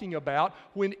talking about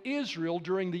when Israel,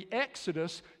 during the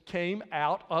Exodus, came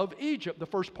out of Egypt. The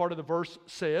first part of the verse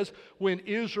says, "When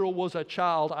Israel was a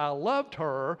child, I loved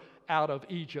her. Out of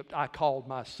Egypt I called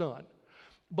my son."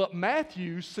 But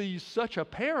Matthew sees such a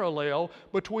parallel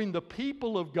between the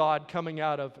people of God coming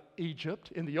out of Egypt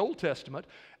in the Old Testament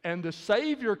and the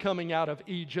Savior coming out of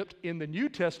Egypt in the New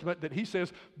Testament that he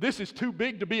says, this is too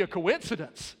big to be a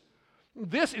coincidence.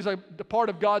 This is a part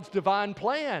of God's divine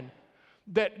plan.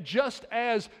 That just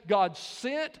as God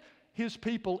sent his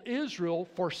people Israel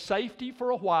for safety for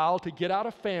a while to get out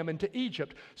of famine to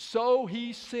Egypt, so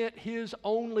he sent his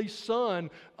only son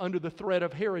under the threat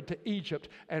of Herod to Egypt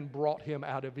and brought him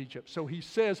out of Egypt. So he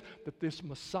says that this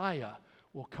Messiah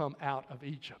will come out of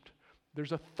Egypt.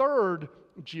 There's a third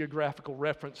geographical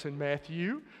reference in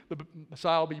Matthew. The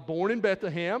Messiah will be born in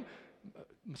Bethlehem.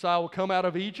 Messiah will come out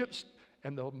of Egypt,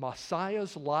 and the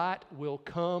Messiah's light will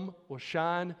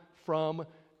shine from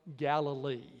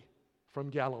Galilee. From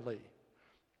Galilee.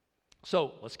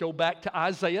 So let's go back to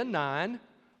Isaiah 9.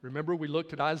 Remember, we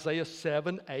looked at Isaiah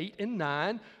 7, 8, and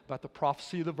 9 about the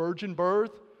prophecy of the virgin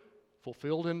birth,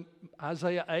 fulfilled in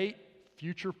Isaiah 8,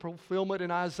 future fulfillment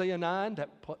in Isaiah 9,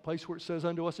 that place where it says,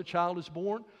 "Unto us a child is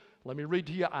born." Let me read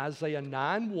to you Isaiah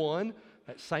 9:1,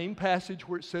 that same passage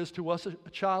where it says, "To us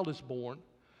a child is born.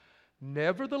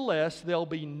 Nevertheless, there'll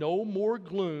be no more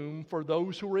gloom for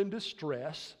those who are in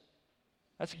distress."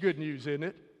 That's good news, isn't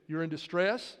it? You're in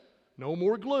distress? No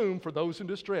more gloom for those in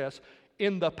distress.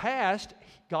 In the past,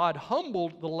 God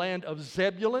humbled the land of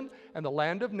Zebulun and the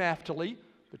land of Naphtali,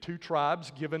 the two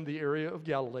tribes given the area of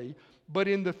Galilee. But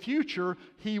in the future,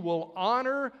 he will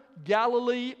honor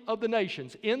Galilee of the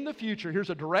nations. In the future, here's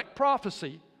a direct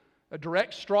prophecy, a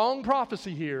direct, strong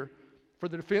prophecy here for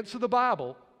the defense of the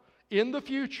Bible. In the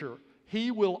future,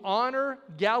 he will honor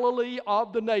Galilee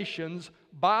of the nations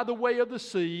by the way of the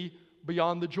sea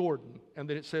beyond the Jordan. And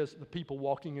then it says the people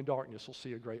walking in darkness will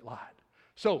see a great light.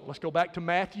 So let's go back to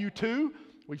Matthew 2.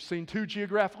 We've seen two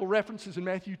geographical references in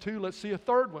Matthew 2. Let's see a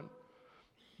third one.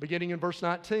 Beginning in verse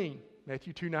 19,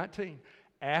 Matthew 2:19.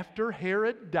 After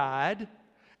Herod died,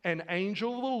 an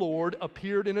angel of the Lord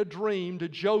appeared in a dream to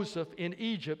Joseph in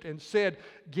Egypt and said,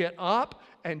 "Get up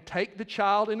and take the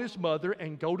child and his mother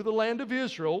and go to the land of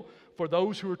Israel, for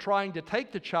those who are trying to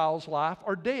take the child's life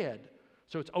are dead."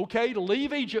 So it's okay to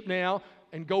leave Egypt now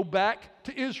and go back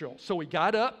to Israel. So he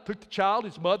got up, took the child,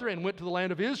 his mother, and went to the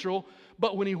land of Israel.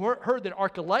 But when he heard that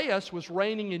Archelaus was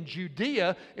reigning in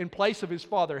Judea in place of his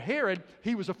father Herod,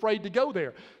 he was afraid to go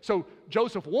there. So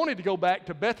Joseph wanted to go back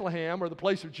to Bethlehem or the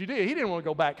place of Judea. He didn't want to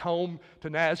go back home to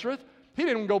Nazareth. He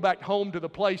didn't want to go back home to the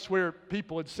place where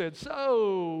people had said,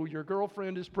 "So, your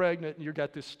girlfriend is pregnant and you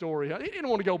got this story." He didn't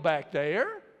want to go back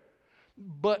there.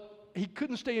 But he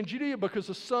couldn't stay in Judea because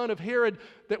the son of Herod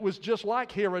that was just like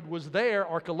Herod was there,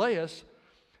 Archelaus.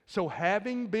 So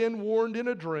having been warned in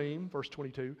a dream, verse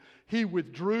 22, he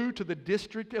withdrew to the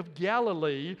district of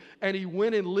Galilee, and he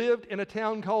went and lived in a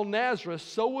town called Nazareth.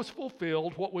 So was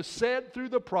fulfilled what was said through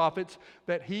the prophets,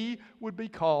 that he would be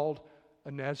called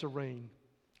a Nazarene.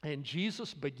 And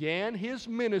Jesus began his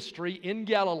ministry in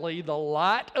Galilee. The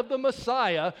light of the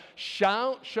Messiah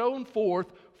shone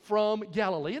forth from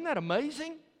Galilee. Isn't that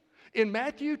amazing? In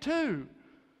Matthew 2,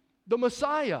 the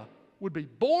Messiah would be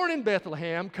born in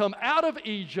Bethlehem, come out of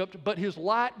Egypt, but his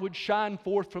light would shine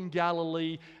forth from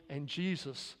Galilee, and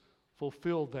Jesus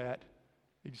fulfilled that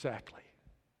exactly.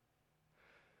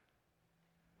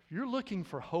 If you're looking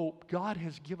for hope, God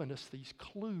has given us these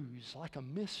clues like a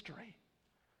mystery.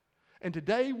 And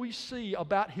today we see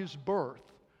about his birth,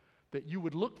 that you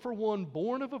would look for one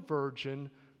born of a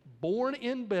virgin, born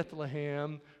in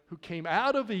Bethlehem, who came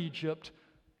out of Egypt,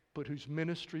 but whose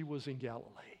ministry was in Galilee.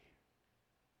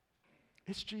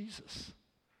 It's Jesus.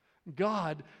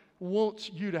 God wants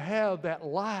you to have that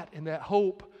light and that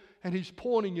hope, and he's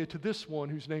pointing you to this one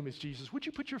whose name is Jesus. Would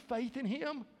you put your faith in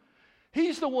him?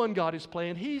 He's the one God is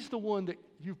planned. He's the one that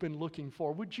you've been looking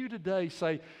for. Would you today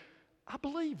say, "I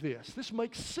believe this. This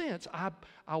makes sense.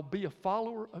 I'll be a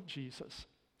follower of Jesus."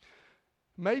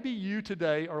 Maybe you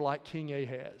today are like King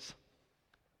Ahaz,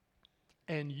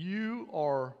 and you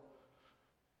are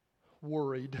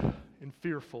worried and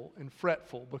fearful and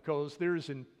fretful because there's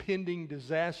impending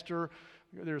disaster.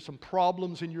 There's some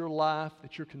problems in your life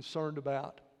that you're concerned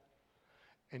about.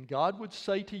 And God would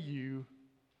say to you,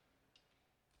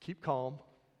 keep calm.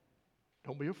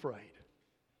 Don't be afraid.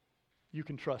 You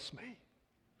can trust me.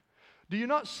 Do you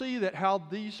not see that how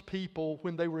these people,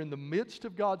 when they were in the midst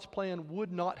of God's plan, would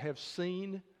not have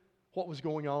seen what was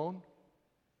going on?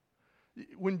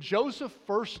 When Joseph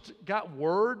first got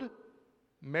word,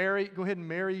 Mary, go ahead and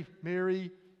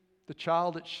marry the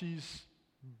child that she's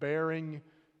bearing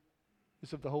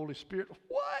is of the Holy Spirit.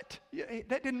 What? Yeah,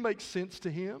 that didn't make sense to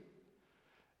him.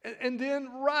 And then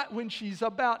right when she's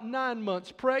about 9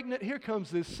 months pregnant, here comes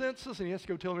this census, and he has to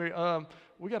go tell Mary,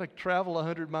 we got to travel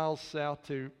 100 miles south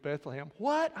to Bethlehem.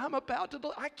 What?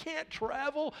 I can't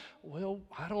travel. Well,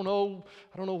 I don't know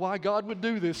why God would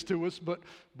do this to us, but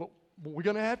we're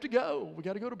going to have to go. We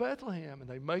got to go to Bethlehem. And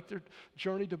they make their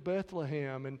journey to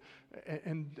Bethlehem, and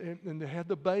they have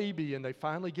the baby, and they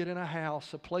finally get in a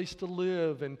house, a place to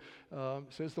live. And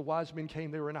it says the wise men came,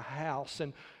 they were in a house.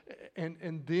 And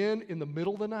then in the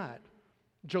middle of the night,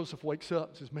 Joseph wakes up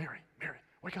and says, Mary,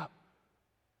 wake up.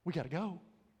 We got to go.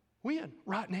 When?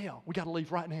 Right now. We got to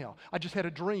leave right now. I just had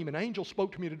a dream. An angel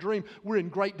spoke to me in a dream. We're in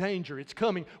great danger. It's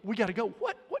coming. We got to go.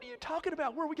 What are you talking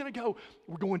about? Where are we going to go?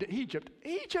 We're going to Egypt.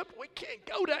 Egypt? We can't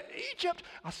go to Egypt.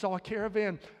 I saw a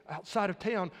caravan outside of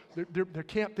town. They're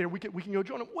camped there. We can go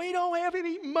join them. We don't have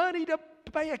any money to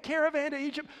pay a caravan to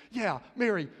Egypt. Yeah,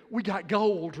 Mary, we got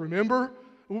gold, remember?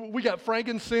 We got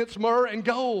frankincense, myrrh, and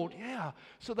gold. Yeah.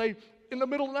 So they, in the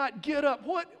middle of the night, get up.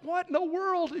 What in the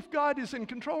world? If God is in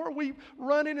control, are we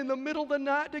running in the middle of the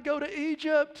night to go to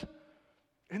Egypt?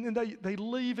 And then they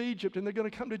leave Egypt, and they're going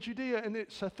to come to Judea, and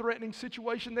it's a threatening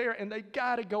situation there, and they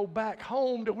got to go back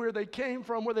home to where they came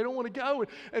from, where they don't want to go.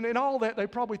 And in all that, they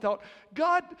probably thought,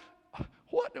 God,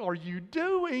 what are you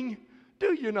doing?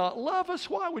 Do you not love us?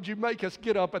 Why would you make us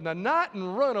get up in the night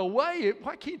and run away?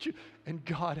 Why can't you? And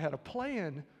God had a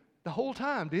plan the whole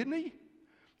time, didn't he?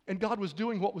 And God was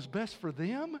doing what was best for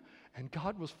them, and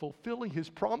God was fulfilling his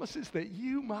promises that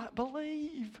you might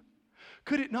believe.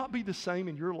 Could it not be the same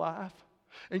in your life?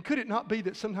 And could it not be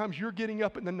that sometimes you're getting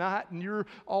up in the night and you're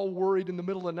all worried in the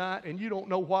middle of the night and you don't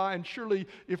know why, and surely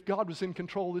if God was in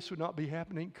control, this would not be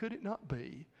happening? Could it not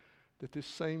be that this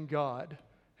same God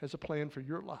has a plan for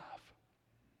your life?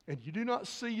 And you do not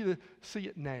see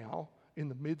it now in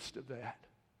the midst of that.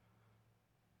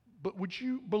 But would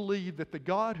you believe that the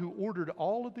God who ordered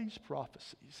all of these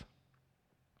prophecies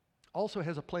also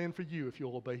has a plan for you if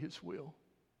you'll obey his will?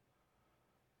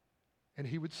 And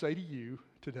he would say to you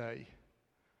today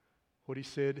what he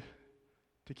said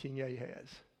to King Ahaz: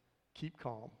 keep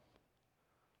calm.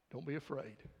 Don't be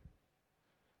afraid.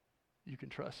 You can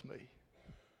trust me.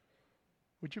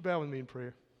 Would you bow with me in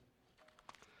prayer?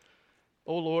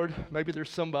 Oh Lord, maybe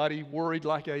there's somebody worried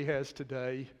like Ahaz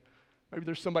today. Maybe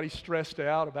there's somebody stressed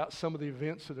out about some of the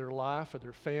events of their life or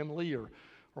their family or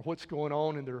what's going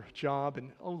on in their job.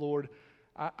 And oh Lord,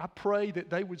 I pray that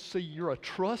they would see you're a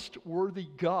trustworthy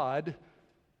God,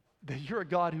 that you're a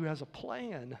God who has a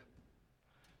plan.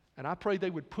 And I pray they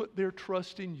would put their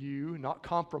trust in you, not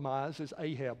compromise as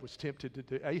Ahaz was tempted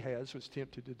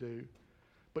to do,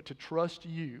 but to trust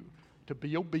you, to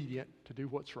be obedient, to do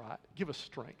what's right. Give us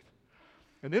strength.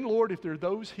 And then, Lord, if there are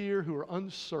those here who are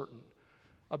uncertain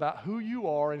about who you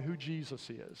are and who Jesus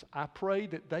is, I pray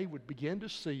that they would begin to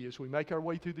see as we make our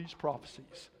way through these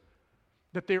prophecies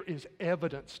that there is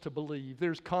evidence to believe.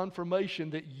 There's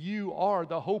confirmation that you are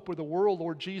the hope of the world,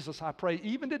 Lord Jesus. I pray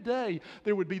even today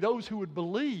there would be those who would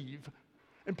believe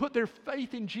and put their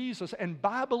faith in Jesus, and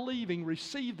by believing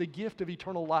receive the gift of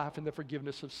eternal life and the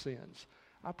forgiveness of sins.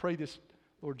 I pray this,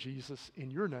 Lord Jesus, in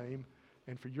your name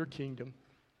and for your kingdom.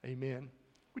 Amen.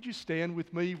 Would you stand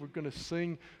with me? We're going to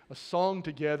sing a song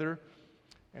together,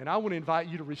 and I want to invite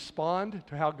you to respond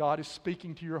to how God is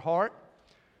speaking to your heart.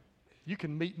 You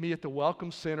can meet me at the Welcome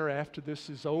Center after this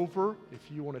is over if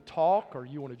you want to talk or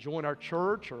you want to join our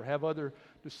church or have other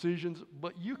decisions.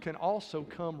 But you can also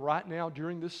come right now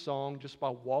during this song just by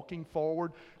walking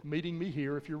forward, meeting me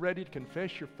here. If you're ready to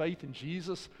confess your faith in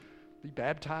Jesus, be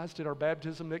baptized at our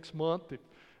baptism next month. If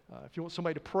you want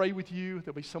somebody to pray with you,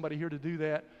 there'll be somebody here to do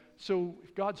that. So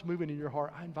if God's moving in your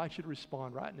heart, I invite you to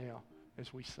respond right now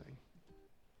as we sing.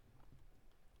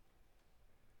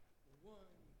 1,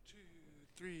 2,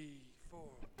 3, 4.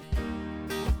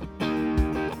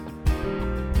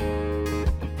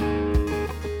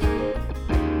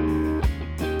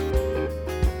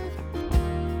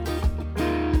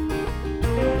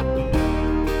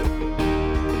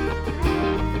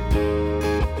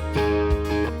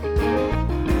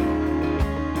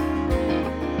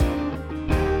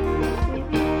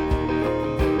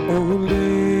 Oh,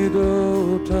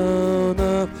 little town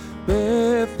of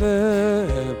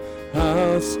Bethlehem,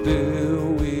 how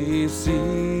still we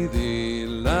see thee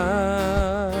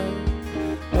lie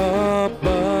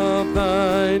above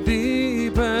thy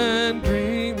deep and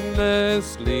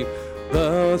dreamless sleep.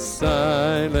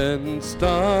 silent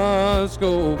stars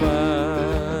go by,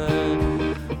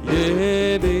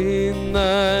 yet in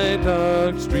thy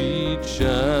dark street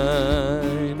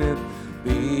shineth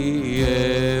the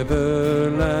everlasting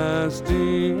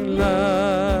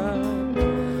light.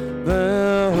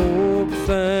 The hopes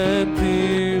and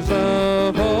fears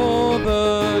of all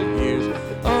the years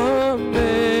are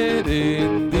met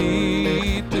in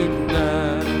thee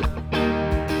tonight.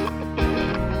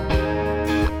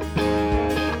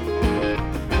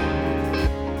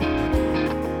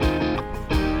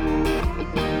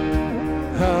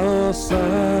 How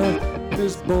sad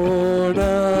is born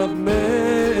of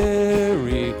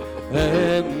Mary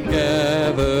and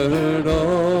gathered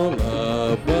all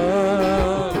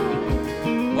above,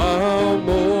 while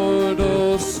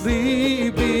mortals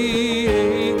sleepy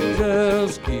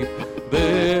angels keep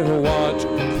their watch,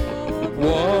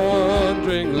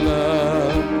 wandering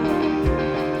love.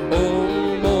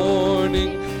 Oh,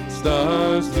 morning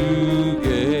stars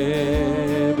together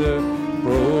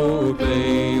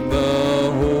proclaim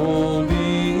the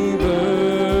holy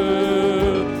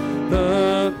birth.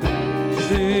 The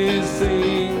voices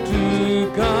sing to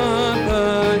God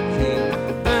the King,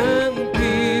 and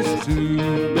peace to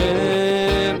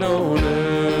men on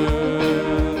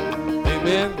earth.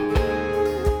 Amen.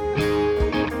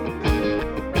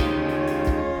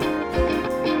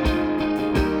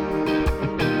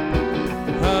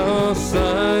 How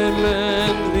silently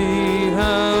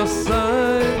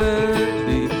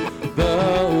the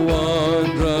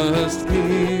wondrous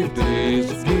gift is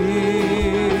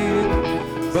given,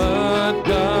 but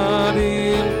God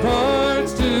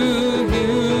imparts to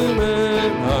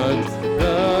human hearts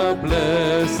the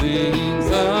blessings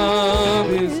of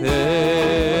His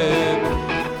hand.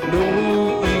 No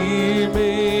ear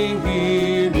may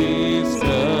hear His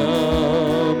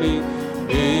coming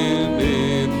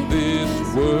in this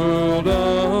world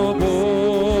of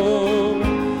woe,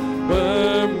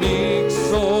 where meek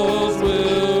souls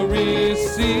will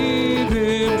receive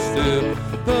Him still.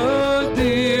 The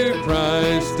dear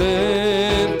Christ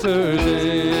enters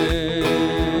in.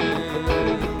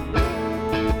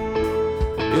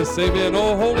 Yes, amen.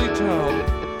 Oh, holy child.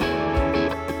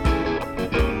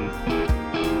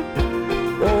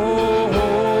 Oh,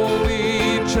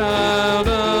 holy child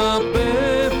of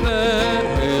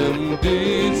Bethlehem,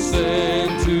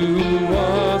 descend to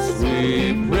us,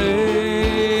 we pray.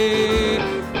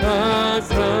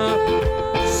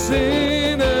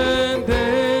 Sin and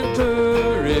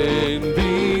enter in,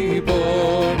 be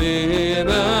born in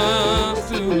us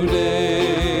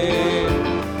today.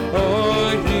 Oh,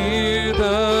 hear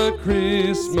the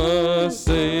Christmas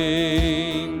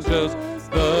angels,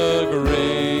 the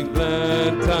great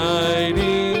glad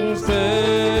tidings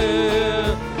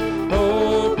tell.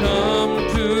 Oh, come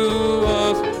to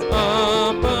us,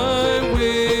 abide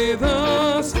with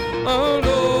us, our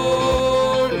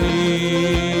Lord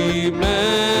Emmanuel.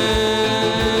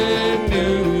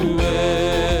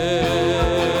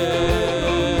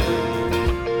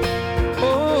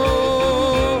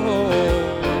 Oh,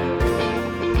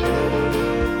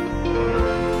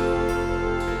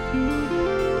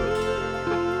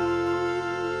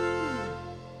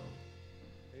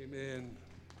 amen.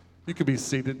 You can be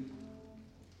seated.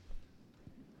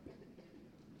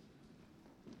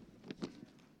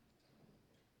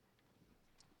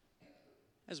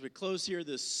 As we close here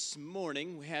this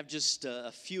morning, we have just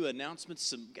a few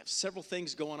announcements. We got several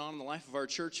things going on in the life of our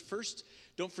church. First,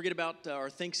 don't forget about our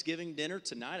Thanksgiving dinner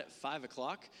tonight at 5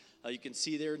 o'clock. You can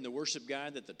see there in the worship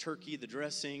guide that the turkey, the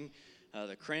dressing,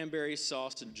 the cranberry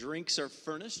sauce, and drinks are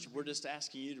furnished. We're just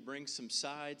asking you to bring some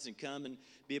sides and come and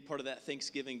be a part of that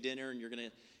Thanksgiving dinner, and you're going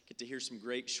to get to hear some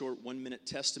great short 1-minute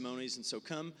testimonies. And so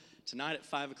come tonight at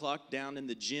 5 o'clock down in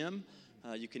the gym.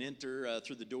 You can enter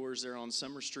through the doors there on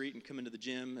Summer Street and come into the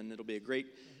gym, and it'll be a great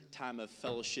time of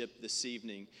fellowship this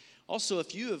evening. Also,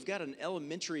 if you have got an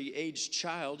elementary-aged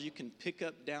child, you can pick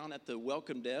up down at the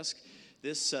welcome desk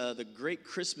this the Great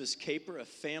Christmas Caper, a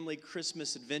family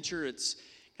Christmas adventure. It's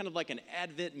kind of like an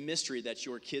Advent mystery that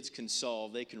your kids can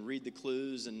solve. They can read the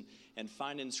clues and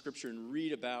find in Scripture and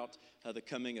read about the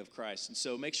coming of Christ. And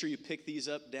so make sure you pick these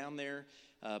up down there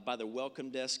by the welcome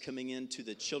desk coming into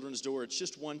the children's door. It's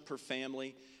just one per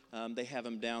family. They have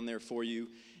them down there for you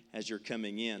as you're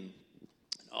coming in.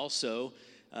 Also,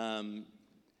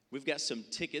 we've got some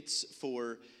tickets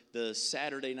for the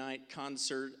Saturday night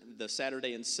concert, the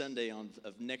Saturday and Sunday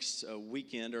of next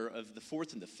weekend, or of the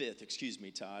 4th and the 5th, excuse me,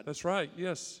 Todd. That's right,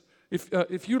 yes.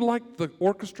 If you like the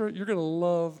orchestra, you're going to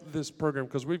love this program,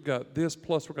 because we've got this,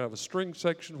 plus we're going to have a string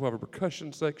section, we'll have a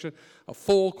percussion section, a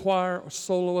full choir, a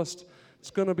soloist.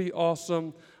 It's going to be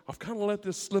awesome. I've kind of let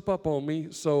this slip up on me,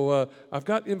 so I've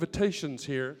got invitations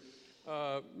here.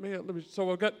 I've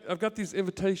got these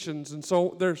invitations, and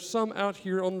so there's some out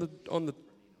here on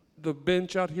the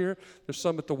bench out here. There's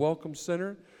some at the Welcome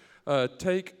Center.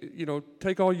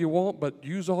 Take all you want, but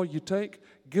use all you take.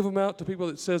 Give them out to people.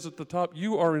 It says at the top,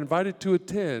 you are invited to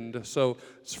attend. So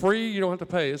it's free. You don't have to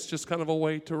pay. It's just kind of a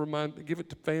way to give it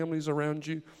to families around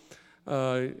you.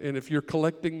 And if you're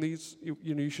collecting these,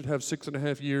 you should have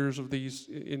 6.5 years of these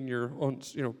in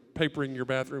papering your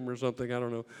bathroom or something. I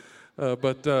don't know.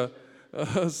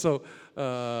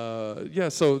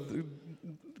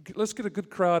 Let's get a good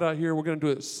crowd out here. We're going to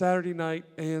do it Saturday night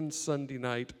and Sunday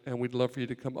night, and we'd love for you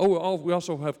to come. We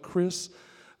also have Chris.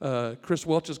 Chris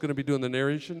Welch is going to be doing the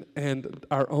narration, and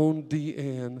our own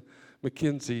Deanne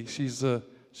McKenzie.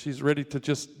 She's ready to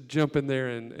just jump in there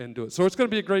and do it. So it's going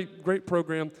to be a great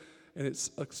program, and it's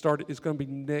going to be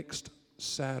next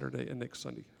Saturday and next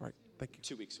Sunday. All right, thank you.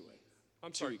 2 weeks away.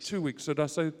 I'm sorry, 2 weeks. So did I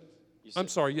say? You said I'm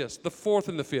sorry, yes, the 4th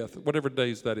and the 5th, whatever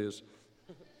days that is.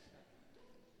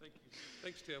 Thank you.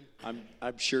 Thanks, Tim.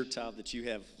 I'm sure, Todd, that you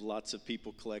have lots of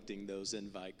people collecting those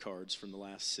invite cards from the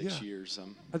last 6 years.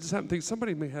 I just happen to think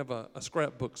somebody may have a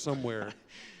scrapbook somewhere.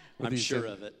 I'm sure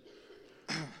of it.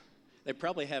 They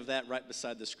probably have that right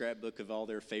beside the scrapbook of all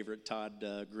their favorite Todd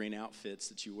Green outfits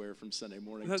that you wear from Sunday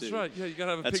morning, That's too. right. Yeah, you got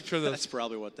to have a picture of those. That's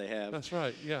probably what they have. That's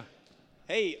right, yeah.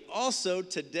 Hey, also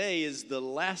today is the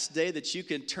last day that you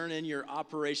can turn in your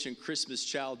Operation Christmas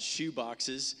Child shoe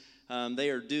boxes.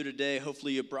 They are due today.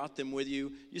 Hopefully you brought them with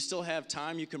you. You still have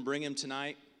time. You can bring them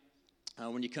tonight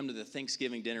when you come to the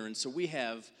Thanksgiving dinner. And so we've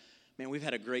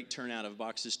had a great turnout of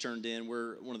boxes turned in.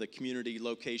 We're one of the community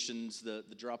locations, the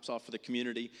drops off for the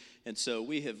community. And so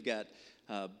we have got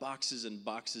boxes and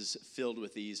boxes filled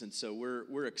with these. And so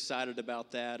we're excited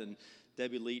about that. And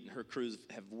Debbie Leet and her crews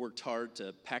have worked hard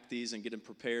to pack these and get them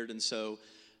prepared. And so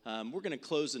we're going to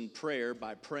close in prayer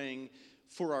by praying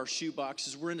for our shoe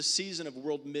boxes. We're in a season of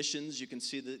world missions. You can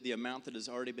see the amount that has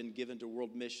already been given to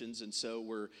world missions. And so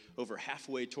we're over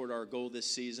halfway toward our goal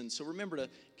this season. So remember to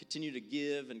continue to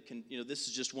give. And this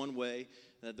is just one way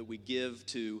that we give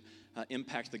to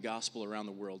impact the gospel around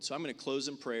the world. So I'm going to close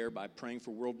in prayer by praying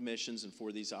for world missions and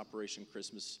for these Operation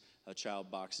Christmas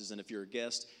Child boxes. And if you're a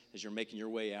guest, as you're making your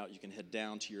way out, you can head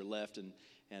down to your left, and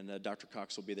Dr.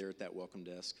 Cox will be there at that welcome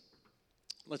desk.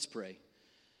 Let's pray.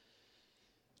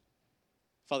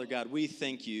 Father God, we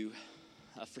thank you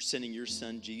for sending your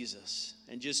son Jesus,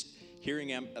 and just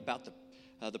hearing about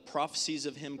the prophecies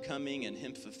of him coming and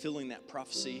him fulfilling that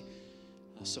prophecy,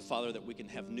 so Father, that we can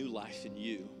have new life in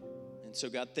you. And so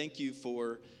God, thank you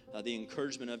for the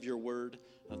encouragement of your word,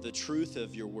 of the truth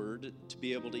of your word, to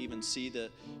be able to even see the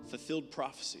fulfilled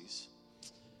prophecies.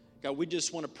 God, we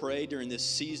just want to pray during this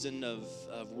season of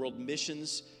world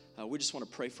missions. We just want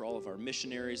to pray for all of our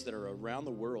missionaries that are around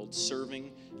the world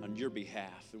serving on your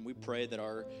behalf. And we pray that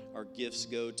our gifts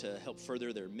go to help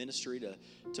further their ministry,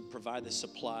 to provide the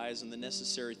supplies and the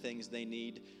necessary things they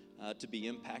need to be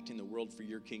impacting the world for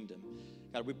your kingdom.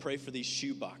 God, we pray for these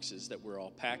shoe boxes that we're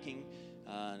all packing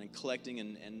and collecting.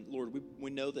 And Lord,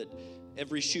 we know that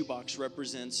every shoebox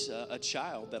represents a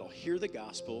child that'll hear the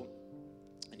gospel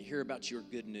and hear about your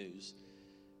good news.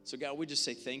 So God, we just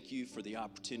say thank you for the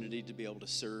opportunity to be able to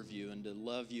serve you and to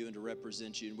love you and to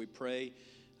represent you. And we pray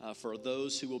for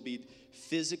those who will be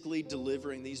physically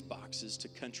delivering these boxes to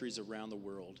countries around the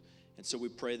world. And so we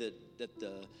pray that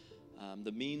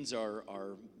the means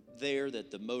are there, that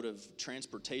the mode of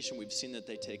transportation, we've seen that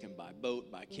they take them by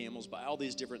boat, by camels, by all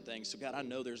these different things. So God, I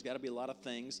know there's got to be a lot of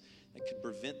things that could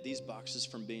prevent these boxes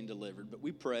from being delivered. But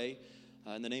we pray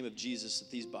in the name of Jesus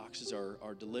that these boxes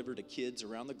are delivered to kids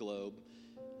around the globe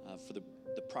for the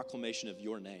proclamation of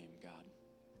your name, God.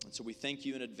 And so we thank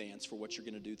you in advance for what you're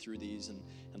going to do through these and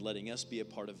letting us be a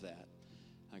part of that.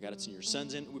 God, it's in your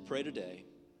son's name we pray today.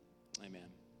 Amen.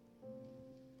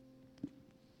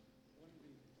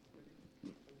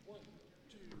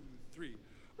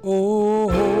 Oh,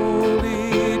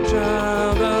 holy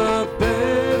child of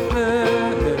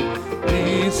Bethlehem,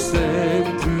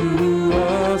 descend to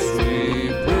us, we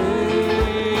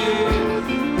pray.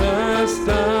 Cast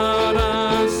out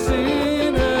our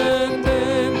sin and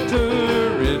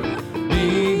enter in,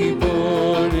 be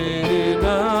born in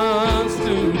us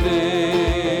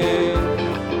today.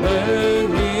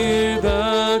 And hear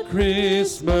the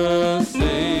Christmas